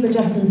Christmas Eve for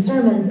Justin's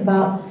sermons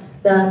about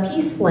the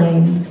peace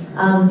flame,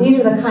 these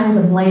are the kinds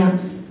of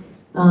lamps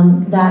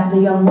that the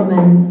young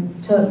woman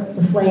took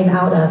the flame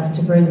out of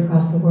to bring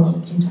across the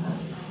world that came to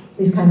us. It's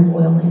these kind of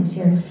oil lamps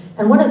here.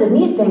 And one of the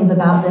neat things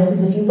about this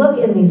is if you look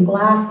in these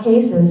glass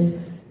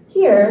cases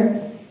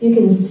here, you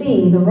can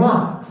see the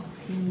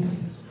rocks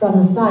from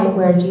the site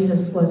where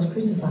Jesus was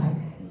crucified.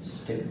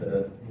 Stick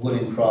the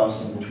wooden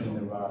cross in between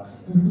the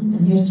rocks.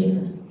 And here's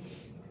Jesus.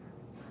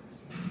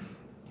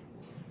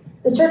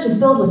 This church is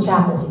filled with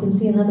chapels. You can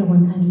see another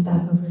one kind of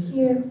back over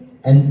here.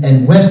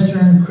 And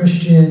Western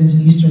Christians,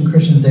 Eastern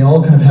Christians, they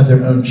all kind of have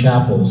their own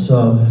chapels.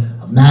 So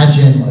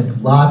imagine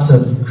like lots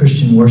of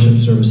Christian worship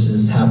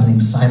services happening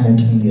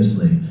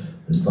simultaneously.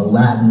 There's the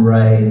Latin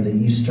Rite, the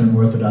Eastern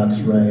Orthodox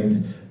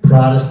Rite,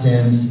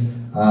 Protestants.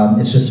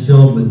 It's just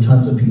filled with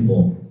tons of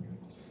people.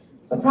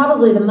 But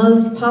probably the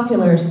most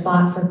popular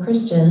spot for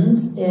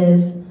Christians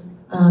is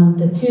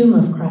the tomb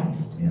of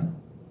Christ. Yeah.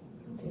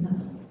 Let's see,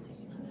 that's...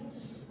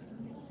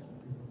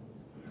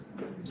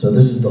 So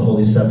this is the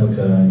Holy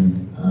Sepulchre, and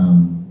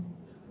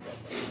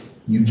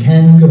you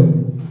can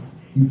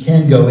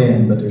go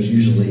in, but there's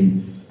usually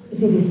you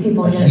see these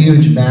people a here.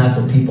 huge mass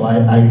of people.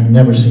 I've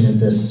never seen it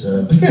this.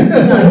 No, you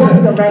have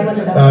to go right when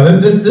it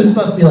opens. This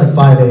must be like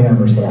 5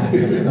 a.m. or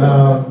something.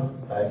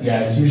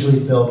 Yeah, it's usually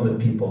filled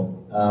with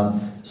people.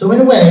 So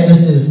in a way,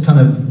 this is kind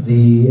of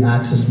the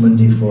axis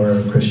mundi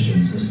for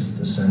Christians. This is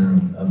the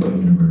center of the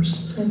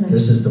universe.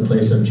 This is the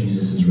place of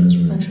Jesus'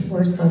 resurrection. Much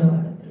worse photo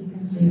of it, but you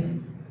can see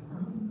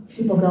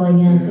people going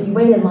in. So you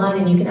wait in line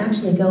and you can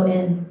actually go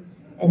in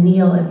and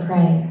kneel and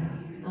pray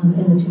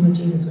in the tomb of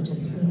Jesus, which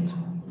is really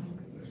powerful.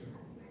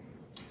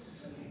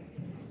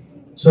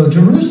 So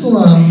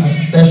Jerusalem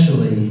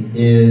especially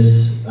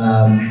is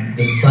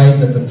the site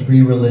that the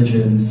three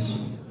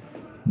religions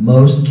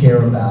most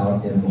care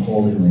about in the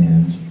Holy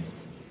Land.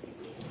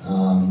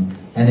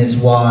 And it's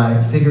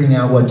why figuring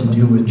out what to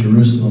do with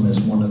Jerusalem is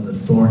one of the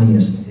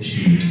thorniest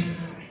issues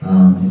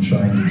in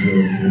trying to deal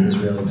with the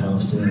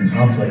Israeli-Palestinian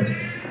conflict.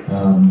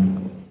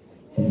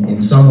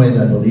 In some ways,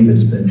 I believe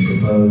it's been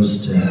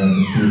proposed to have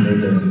it be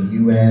maybe like a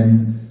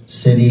UN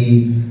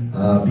city,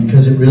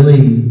 because it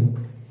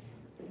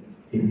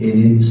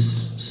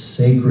is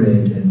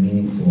sacred and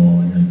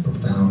meaningful in a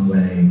profound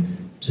way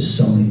to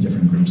so many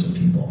different groups of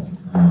people.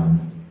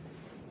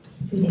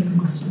 Should we take some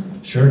questions?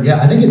 Sure,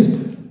 yeah, I think it's a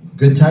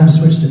good time to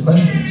switch to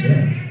questions,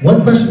 yeah.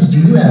 What questions do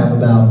you have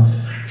about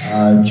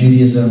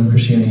Judaism,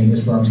 Christianity, and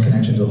Islam's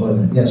connection to the Holy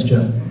Land? Yes,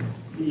 Jeff?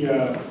 The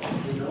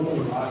Dome of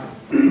the Rock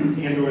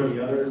and or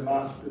the other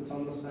mosque that's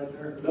on the site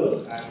there, are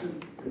those active?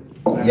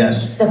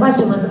 Yes. The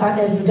question was,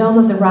 is the Dome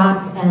of the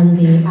Rock and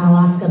the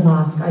Al-Aqsa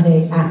Mosque, are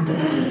they active?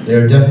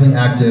 They're definitely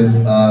active,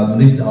 at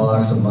least the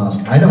Al-Aqsa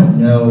Mosque. I don't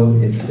know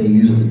if they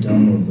use the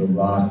Dome of the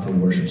Rock for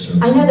worship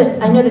services.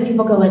 I know that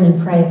people go in and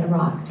pray at the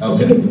rock.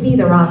 Okay. You can see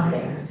the rock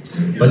there.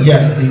 But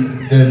yes,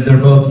 they're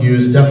both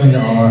used. Definitely the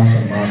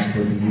Al-Aqsa Mosque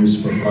would be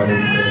used for Friday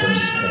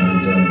prayers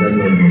and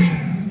regular worship.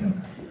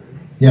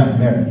 Yeah,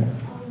 Mary.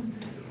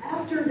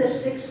 After the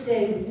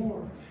 6-day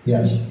war,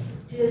 yes,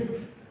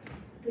 did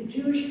the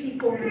Jewish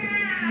people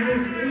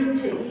move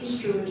into East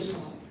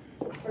Jerusalem,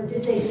 or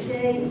did they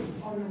stay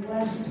on the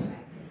west?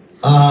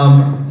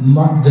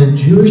 The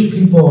Jewish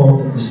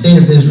people, the state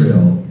of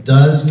Israel,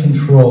 does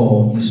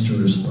control East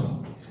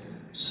Jerusalem.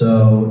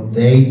 So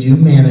they do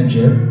manage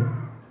it.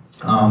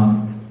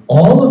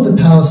 All of the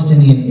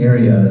Palestinian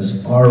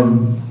areas are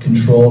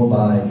controlled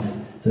by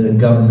the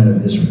government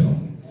of Israel.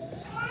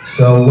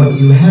 So what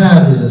you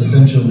have is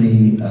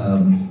essentially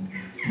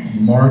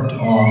marked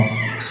off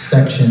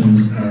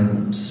sections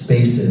and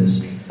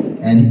spaces,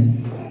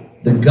 and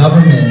the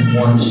government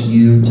wants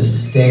you to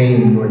stay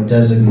in your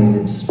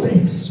designated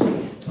space. All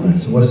right,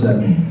 so what does that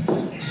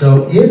mean?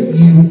 So if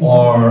you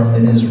are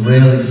an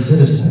Israeli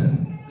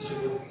citizen,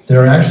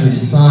 there are actually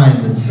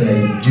signs that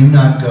say, do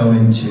not go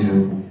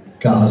into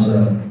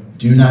Gaza,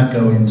 do not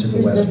go into the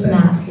West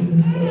Bank. There's maps you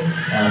can see.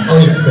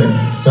 Oh yeah,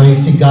 great. So you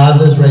see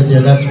Gaza's right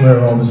there. That's where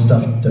all the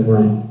stuff that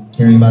we're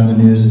hearing about in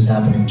the news is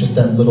happening. Just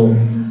that little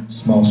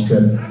small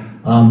strip.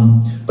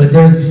 But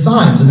there are these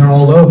signs, and they're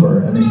all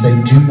over, and they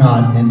say, do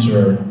not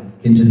enter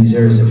into these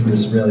areas if you're an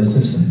Israeli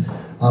citizen.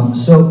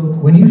 So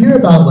when you hear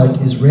about like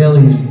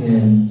Israelis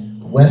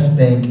in West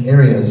Bank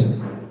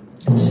areas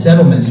and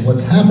settlements,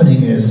 what's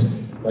happening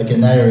is, like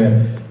in that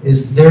area,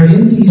 is they're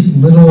in these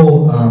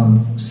little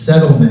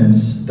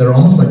settlements that are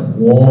almost like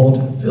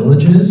walled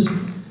villages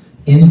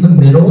in the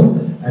middle,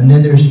 and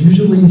then there's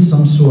usually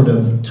some sort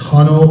of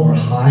tunnel or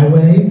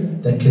highway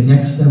that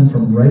connects them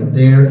from right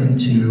there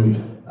into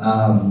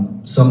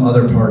some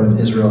other part of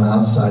Israel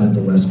outside of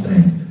the West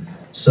Bank.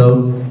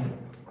 So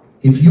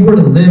if you were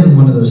to live in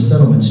one of those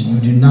settlements, you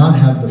do not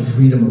have the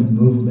freedom of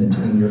movement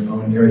in your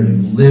own area. You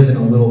live in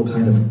a little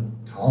kind of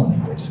colony,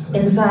 basically.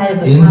 Inside of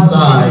the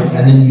Inside,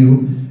 and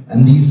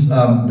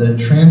then the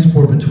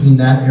transport between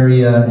that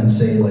area and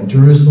say like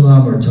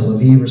Jerusalem or Tel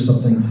Aviv or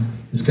something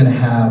is going to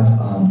have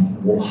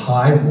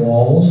high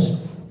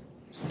walls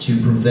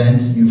to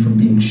prevent you from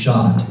being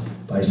shot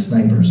by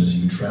snipers as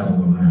you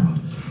travel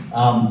around.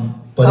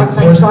 But of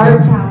course,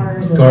 guard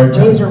towers and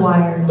razor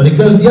wire. But it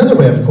goes the other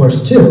way, of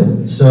course,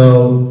 too.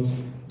 So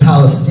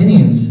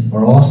Palestinians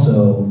are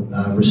also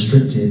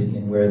restricted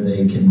in where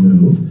they can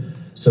move.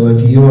 So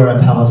if you are a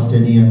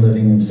Palestinian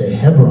living in, say,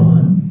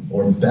 Hebron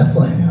or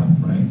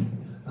Bethlehem, right?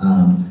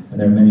 And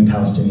there are many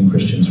Palestinian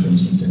Christians, for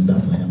instance, in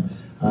Bethlehem.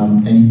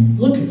 And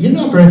look, you're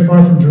not very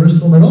far from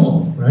Jerusalem at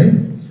all, right?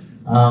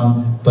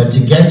 But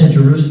to get to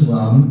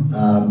Jerusalem,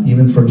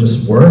 even for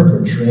just work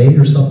or trade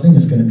or something,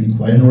 is going to be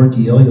quite an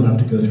ordeal. You'll have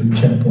to go through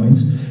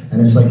checkpoints, and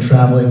it's like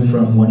traveling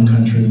from one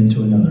country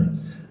into another.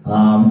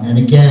 And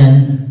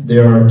again,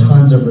 there are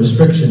tons of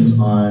restrictions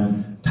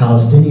on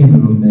Palestinian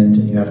movement,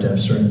 and you have to have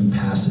certain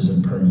passes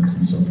and permits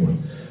and so forth.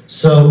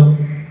 So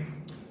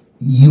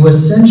you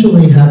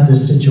essentially have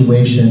this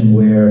situation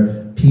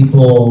where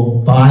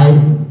people, by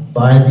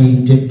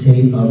the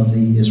dictate of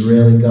the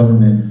Israeli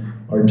government,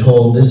 are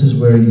told this is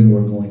where you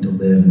are going to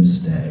live and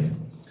stay.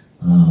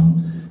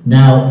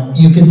 Now,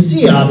 you can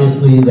see,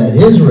 obviously, that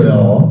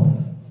Israel,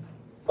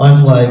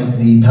 unlike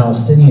the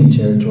Palestinian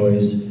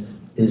territories,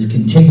 is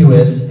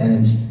contiguous and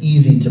it's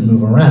easy to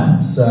move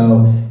around.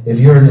 So if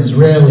you're an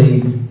Israeli,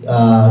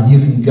 you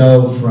can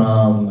go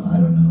from, I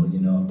don't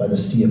know, by the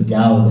Sea of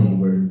Galilee,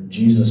 where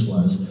Jesus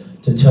was,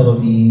 to Tel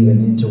Aviv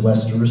and into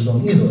West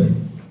Jerusalem easily.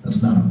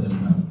 That's not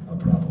a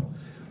problem.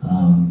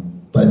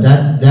 But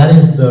that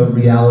is the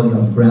reality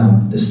on the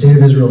ground. The state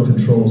of Israel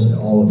controls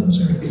all of those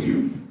areas.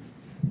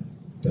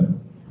 Yeah.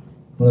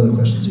 What other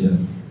questions do you have?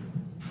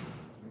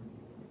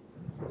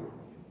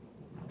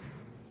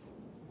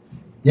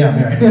 Yeah,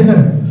 Mary.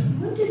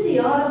 When did the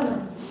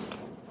Ottomans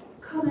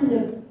come in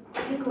to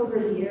take over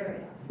the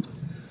area?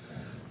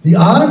 The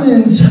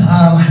Ottomans,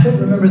 I don't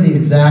remember the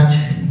exact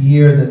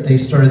year that they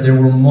started. There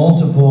were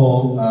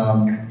multiple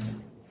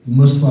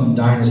Muslim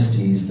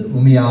dynasties, the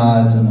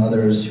Umayyads and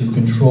others, who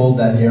controlled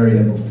that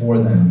area before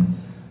them.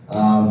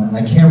 And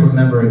I can't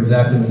remember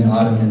exactly when the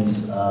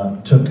Ottomans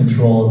took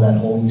control of that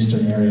whole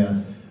eastern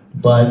area,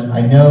 but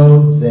I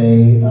know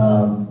they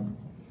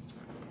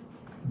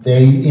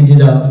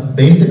ended up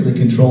basically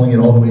controlling it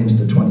all the way into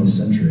the 20th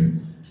century,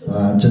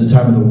 to the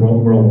time of the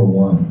World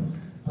War I.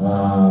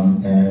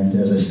 And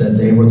as I said,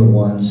 they were the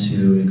ones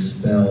who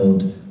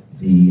expelled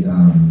the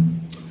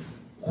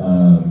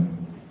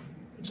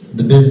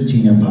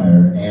Byzantine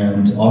Empire,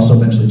 and also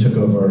eventually took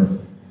over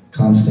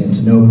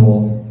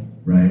Constantinople,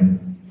 right?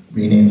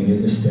 Renaming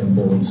it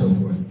Istanbul and so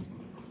forth.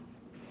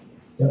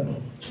 Yep.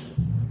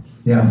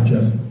 Yeah,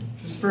 Jeff.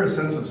 Just for a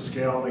sense of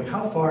scale, like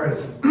how far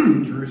is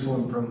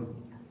Jerusalem from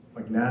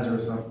like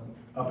Nazareth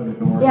up in the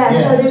north? Yeah,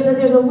 so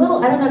there's a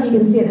little, I don't know if you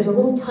can see it, there's a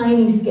little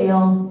tiny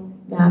scale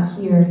map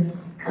here.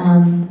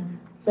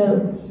 So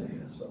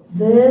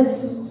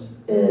this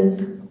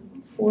is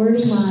 40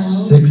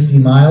 miles. 60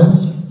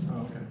 miles?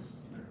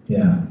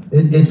 Yeah,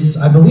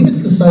 I believe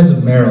it's the size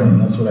of Maryland.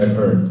 That's what I've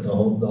heard. The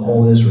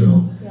whole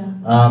Israel. Yeah.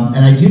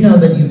 And I do know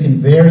that you can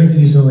very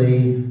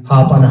easily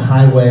hop on a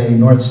highway,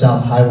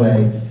 north-south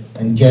highway,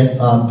 and get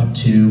up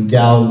to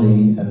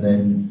Galilee, and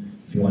then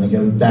if you want to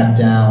go back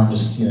down,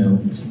 just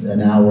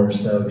an hour or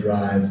so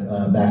drive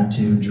back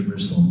to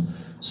Jerusalem.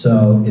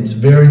 So it's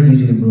very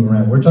easy to move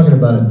around. We're talking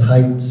about a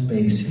tight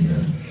space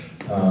here,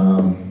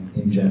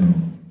 in general.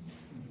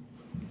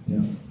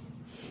 Yeah.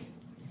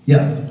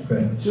 Yeah,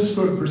 great. Just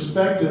for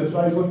perspective,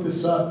 I looked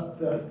this up,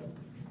 the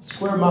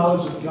square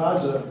mileage of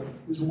Gaza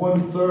is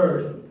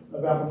 1/3 of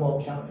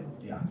Abrahamic County.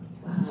 Yeah.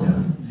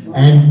 Yeah.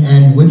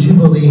 And would you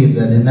believe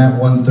that in that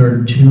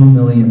 1/3, 2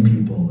 million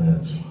people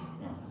live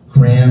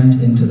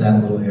crammed into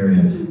that little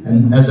area?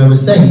 And as I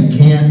was saying, you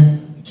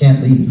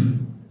can't leave,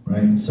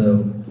 right?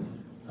 So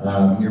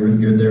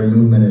their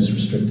movement is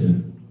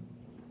restricted.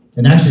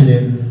 And actually,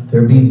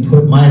 they're being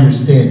put, my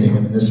understanding, I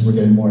mean, we're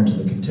getting more into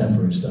the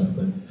contemporary stuff,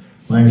 but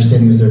my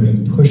understanding is they're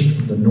being pushed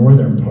from the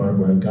northern part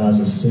where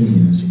Gaza City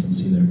is, you can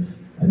see there,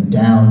 and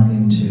down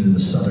into the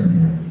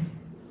southern area.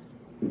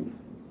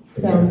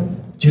 So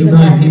 2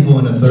 million people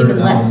in a third even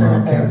of less than a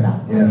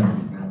Alabama third of County.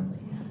 Alabama.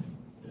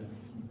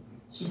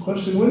 So,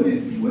 question: What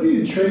do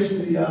you trace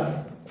the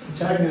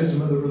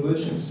antagonism of the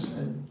religions?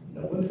 And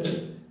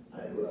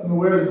I'm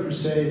aware of the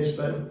Crusades,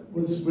 but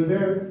were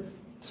there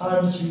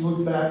times you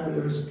look back where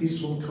there was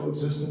peaceful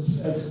coexistence?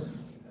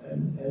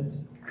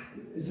 And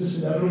is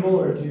this inevitable,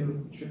 or do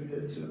you attribute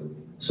it to?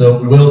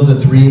 So will the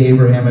 3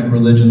 Abrahamic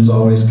religions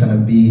always kind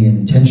of be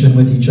in tension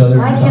with each other?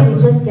 Why can't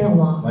we just get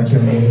along? Why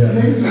can't we?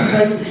 Maybe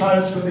the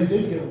times when they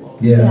did get along.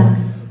 Yeah.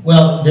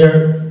 Well,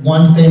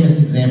 one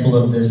famous example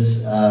of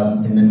this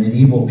in the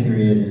medieval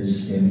period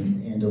is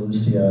in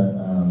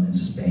Andalusia in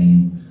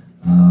Spain,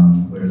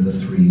 where the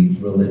 3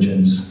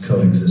 religions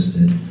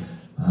coexisted.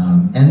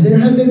 And there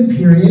have been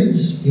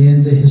periods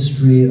in the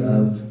history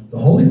of the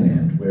Holy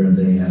Land where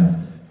they have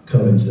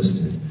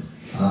coexisted.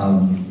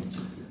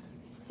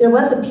 There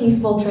was a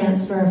peaceful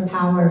transfer of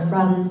power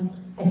from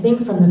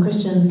the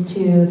Christians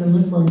to the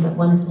Muslims at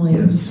one point.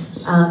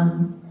 Yes.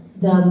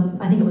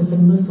 I think it was the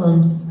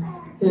Muslims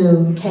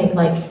who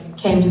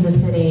came to the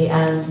city,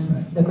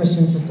 and the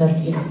Christians just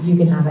said, you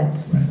can have it.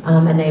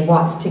 Right. And they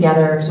walked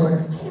together, sort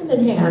of hand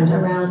in hand,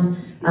 around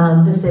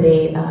the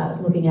city,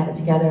 looking at it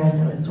together, and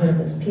there was sort of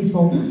this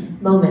peaceful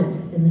moment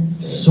in the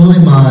history.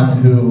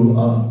 Suleiman, who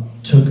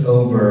took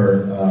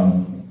over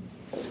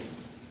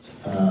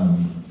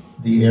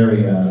the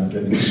area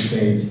during the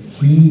Crusades,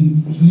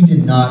 he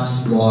did not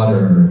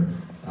slaughter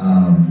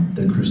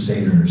the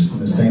Crusaders in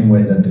the same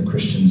way that the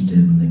Christians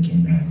did when they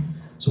came in.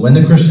 So when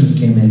the Christians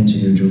came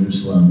into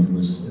Jerusalem, it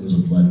was a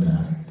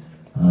bloodbath.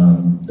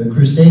 The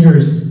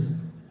Crusaders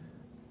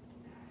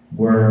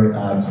were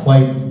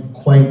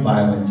quite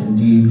violent.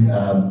 Indeed,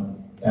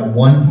 at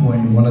one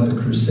point in one of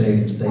the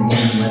Crusades, they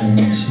even went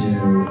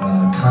into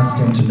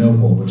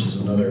Constantinople, which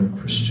is another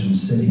Christian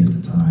city at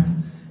the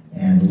time,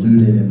 and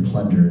looted and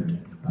plundered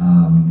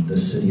the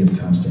city of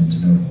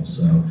Constantinople.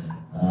 So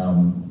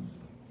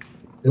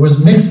there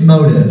was mixed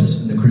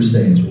motives in the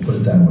Crusades, we'll put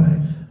it that way.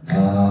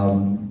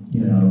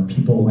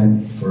 People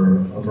went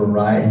for a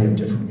variety of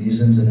different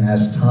reasons, and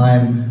as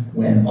time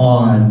went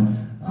on,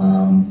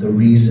 the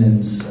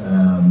reasons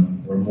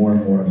were more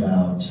and more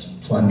about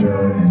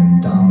plunder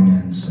and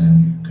dominance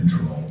and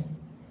control.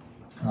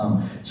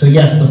 So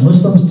yes, the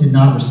Muslims did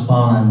not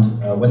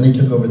respond, when they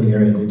took over the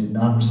area, they did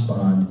not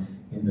respond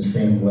in the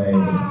same way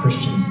that the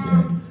Christians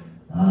did.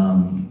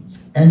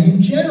 And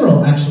in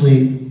general,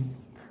 actually,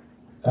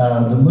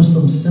 the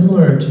Muslims,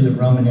 similar to the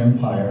Roman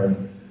Empire,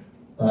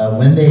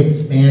 when they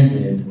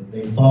expanded,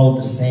 they followed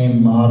the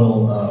same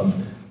model of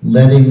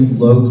letting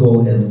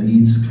local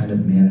elites kind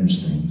of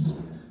manage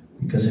things.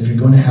 Because if you're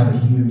going to have a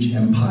huge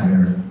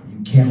empire,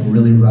 you can't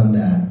really run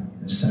that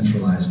in a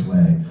centralized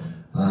way.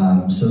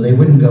 So they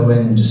wouldn't go in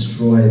and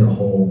destroy the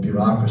whole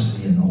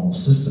bureaucracy and the whole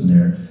system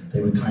there.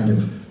 They would kind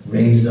of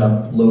raise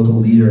up local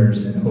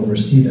leaders and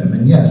oversee them.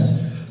 And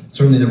yes,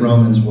 certainly the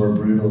Romans were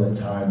brutal at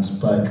times,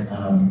 but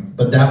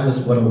that was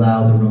what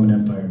allowed the Roman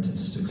Empire to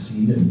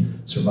succeed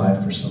and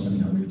survive for so many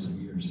hundreds of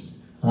years.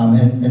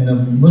 And the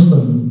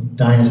Muslim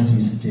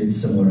dynasties did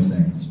similar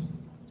things.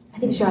 I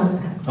think Charlotte's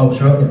got it. Oh,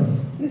 Charlotte, yeah.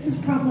 This is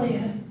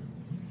probably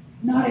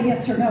not a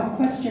yes or no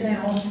question,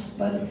 Alice,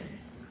 but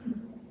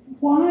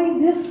why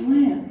this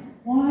land?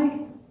 Why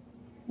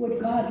would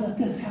God let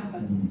this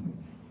happen?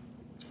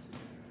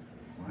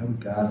 Why would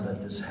God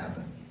let this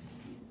happen?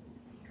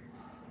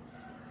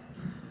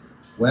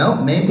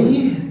 Well,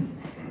 maybe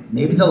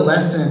the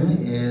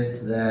lesson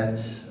is that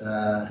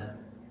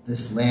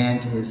this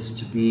land is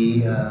to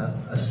be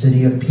a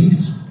city of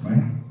peace,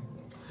 right?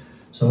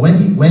 So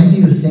when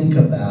you think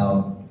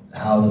about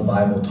how the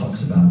Bible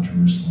talks about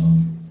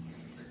Jerusalem,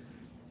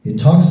 it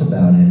talks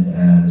about it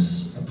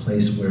as a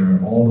place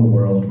where all the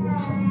world will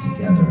come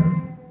together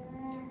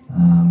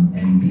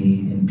and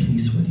be in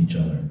peace with each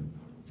other.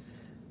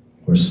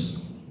 Of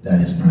course, that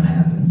has not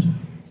happened.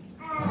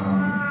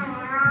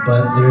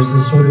 But there's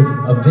this sort of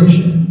a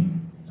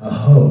vision, a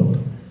hope,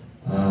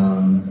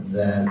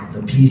 that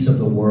the peace of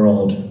the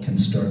world can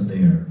start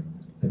there.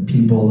 That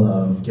people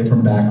of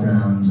different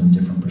backgrounds and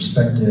different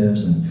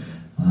perspectives and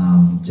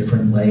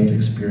different life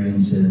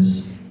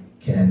experiences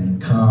can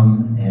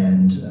come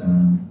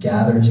and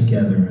gather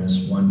together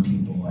as one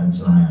people at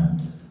Zion.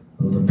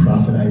 The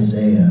prophet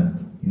Isaiah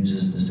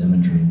uses this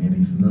imagery,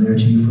 maybe familiar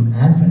to you from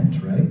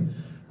Advent, right?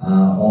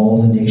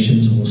 All the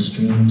nations will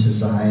stream to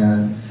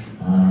Zion.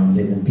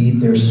 They will beat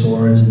their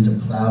swords into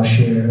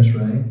plowshares,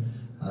 right?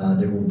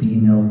 There will be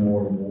no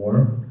more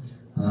war.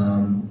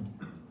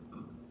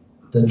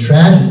 The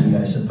tragedy,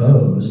 I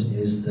suppose,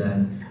 is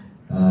that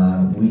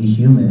we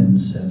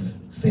humans have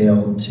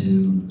failed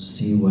to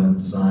see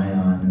what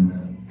Zion and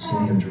the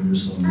city of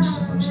Jerusalem is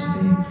supposed to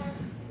be,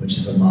 which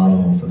is a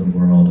model for the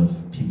world of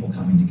people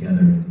coming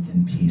together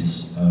in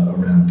peace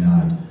around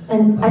God.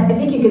 And I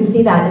think you can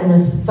see that in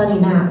this funny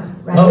map,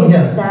 right? Oh,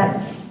 yeah.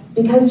 That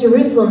because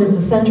Jerusalem is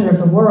the center of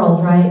the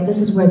world, right? This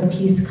is where the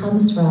peace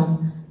comes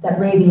from that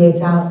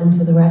radiates out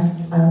into the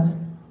rest of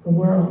the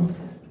world.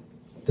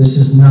 This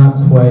is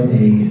not quite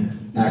a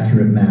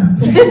accurate map.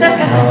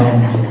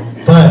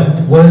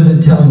 But what is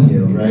it telling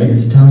you, right?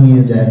 It's telling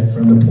you that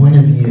from the point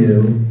of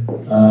view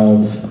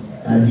of,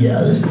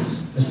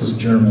 this is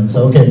German.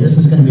 So, okay, this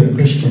is going to be a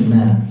Christian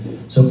map.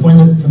 So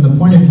from the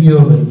point of view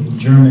of a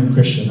German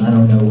Christian, I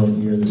don't know what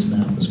year this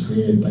map was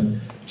created, but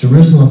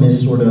Jerusalem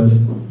is sort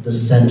of the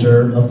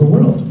center of the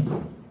world.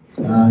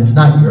 It's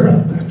not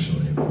Europe,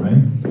 actually,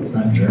 right? It's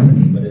not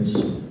Germany, but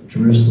it's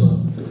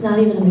Jerusalem. It's not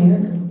even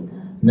America.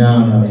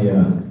 No,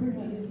 yeah.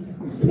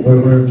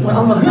 We're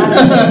almost not.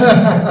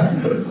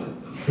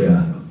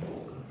 Yeah.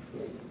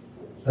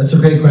 That's a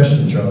great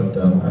question, Charlotte,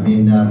 though. I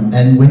mean,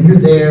 and when you're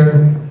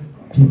there,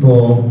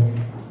 people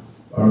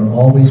are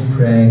always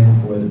praying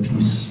for the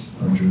peace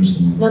of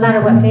Jerusalem. No matter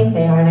what faith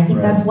they are. And I think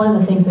Right. that's one of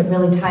the things that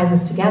really ties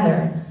us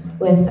together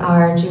with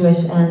our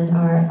Jewish and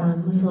our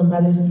Muslim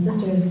brothers and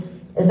sisters,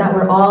 is that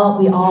we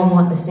all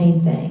want the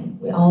same thing.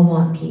 We all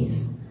want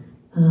peace.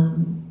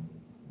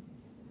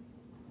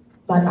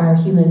 But our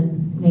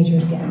human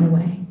natures get in the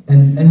way.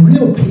 And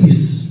real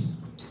peace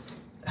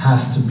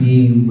has to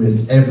be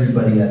with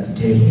everybody at the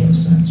table, in a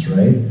sense,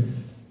 right?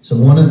 So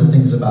one of the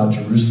things about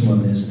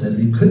Jerusalem is that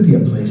it could be a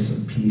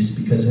place of peace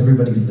because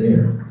everybody's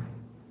there.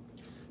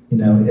 You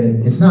know,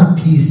 it's not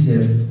peace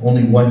if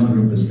only one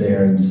group is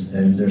there and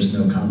there's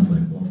no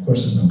conflict. Well, of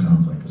course there's no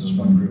conflict because there's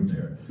one group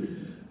there.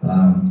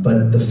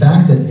 But the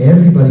fact that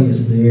everybody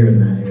is there in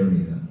that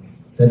area,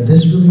 that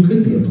this really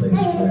could be a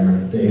place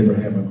where the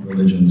Abrahamic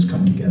religions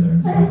come together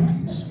and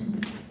find peace.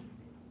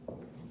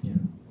 Yeah.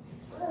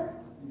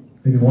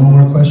 Maybe one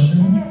more question?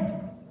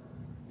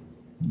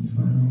 Any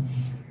final?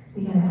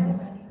 We gotta have it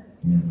ready.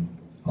 Yeah.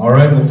 All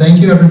right, well, thank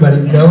you,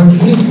 everybody. Go in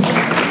peace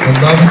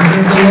and love and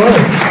serve the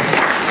Lord.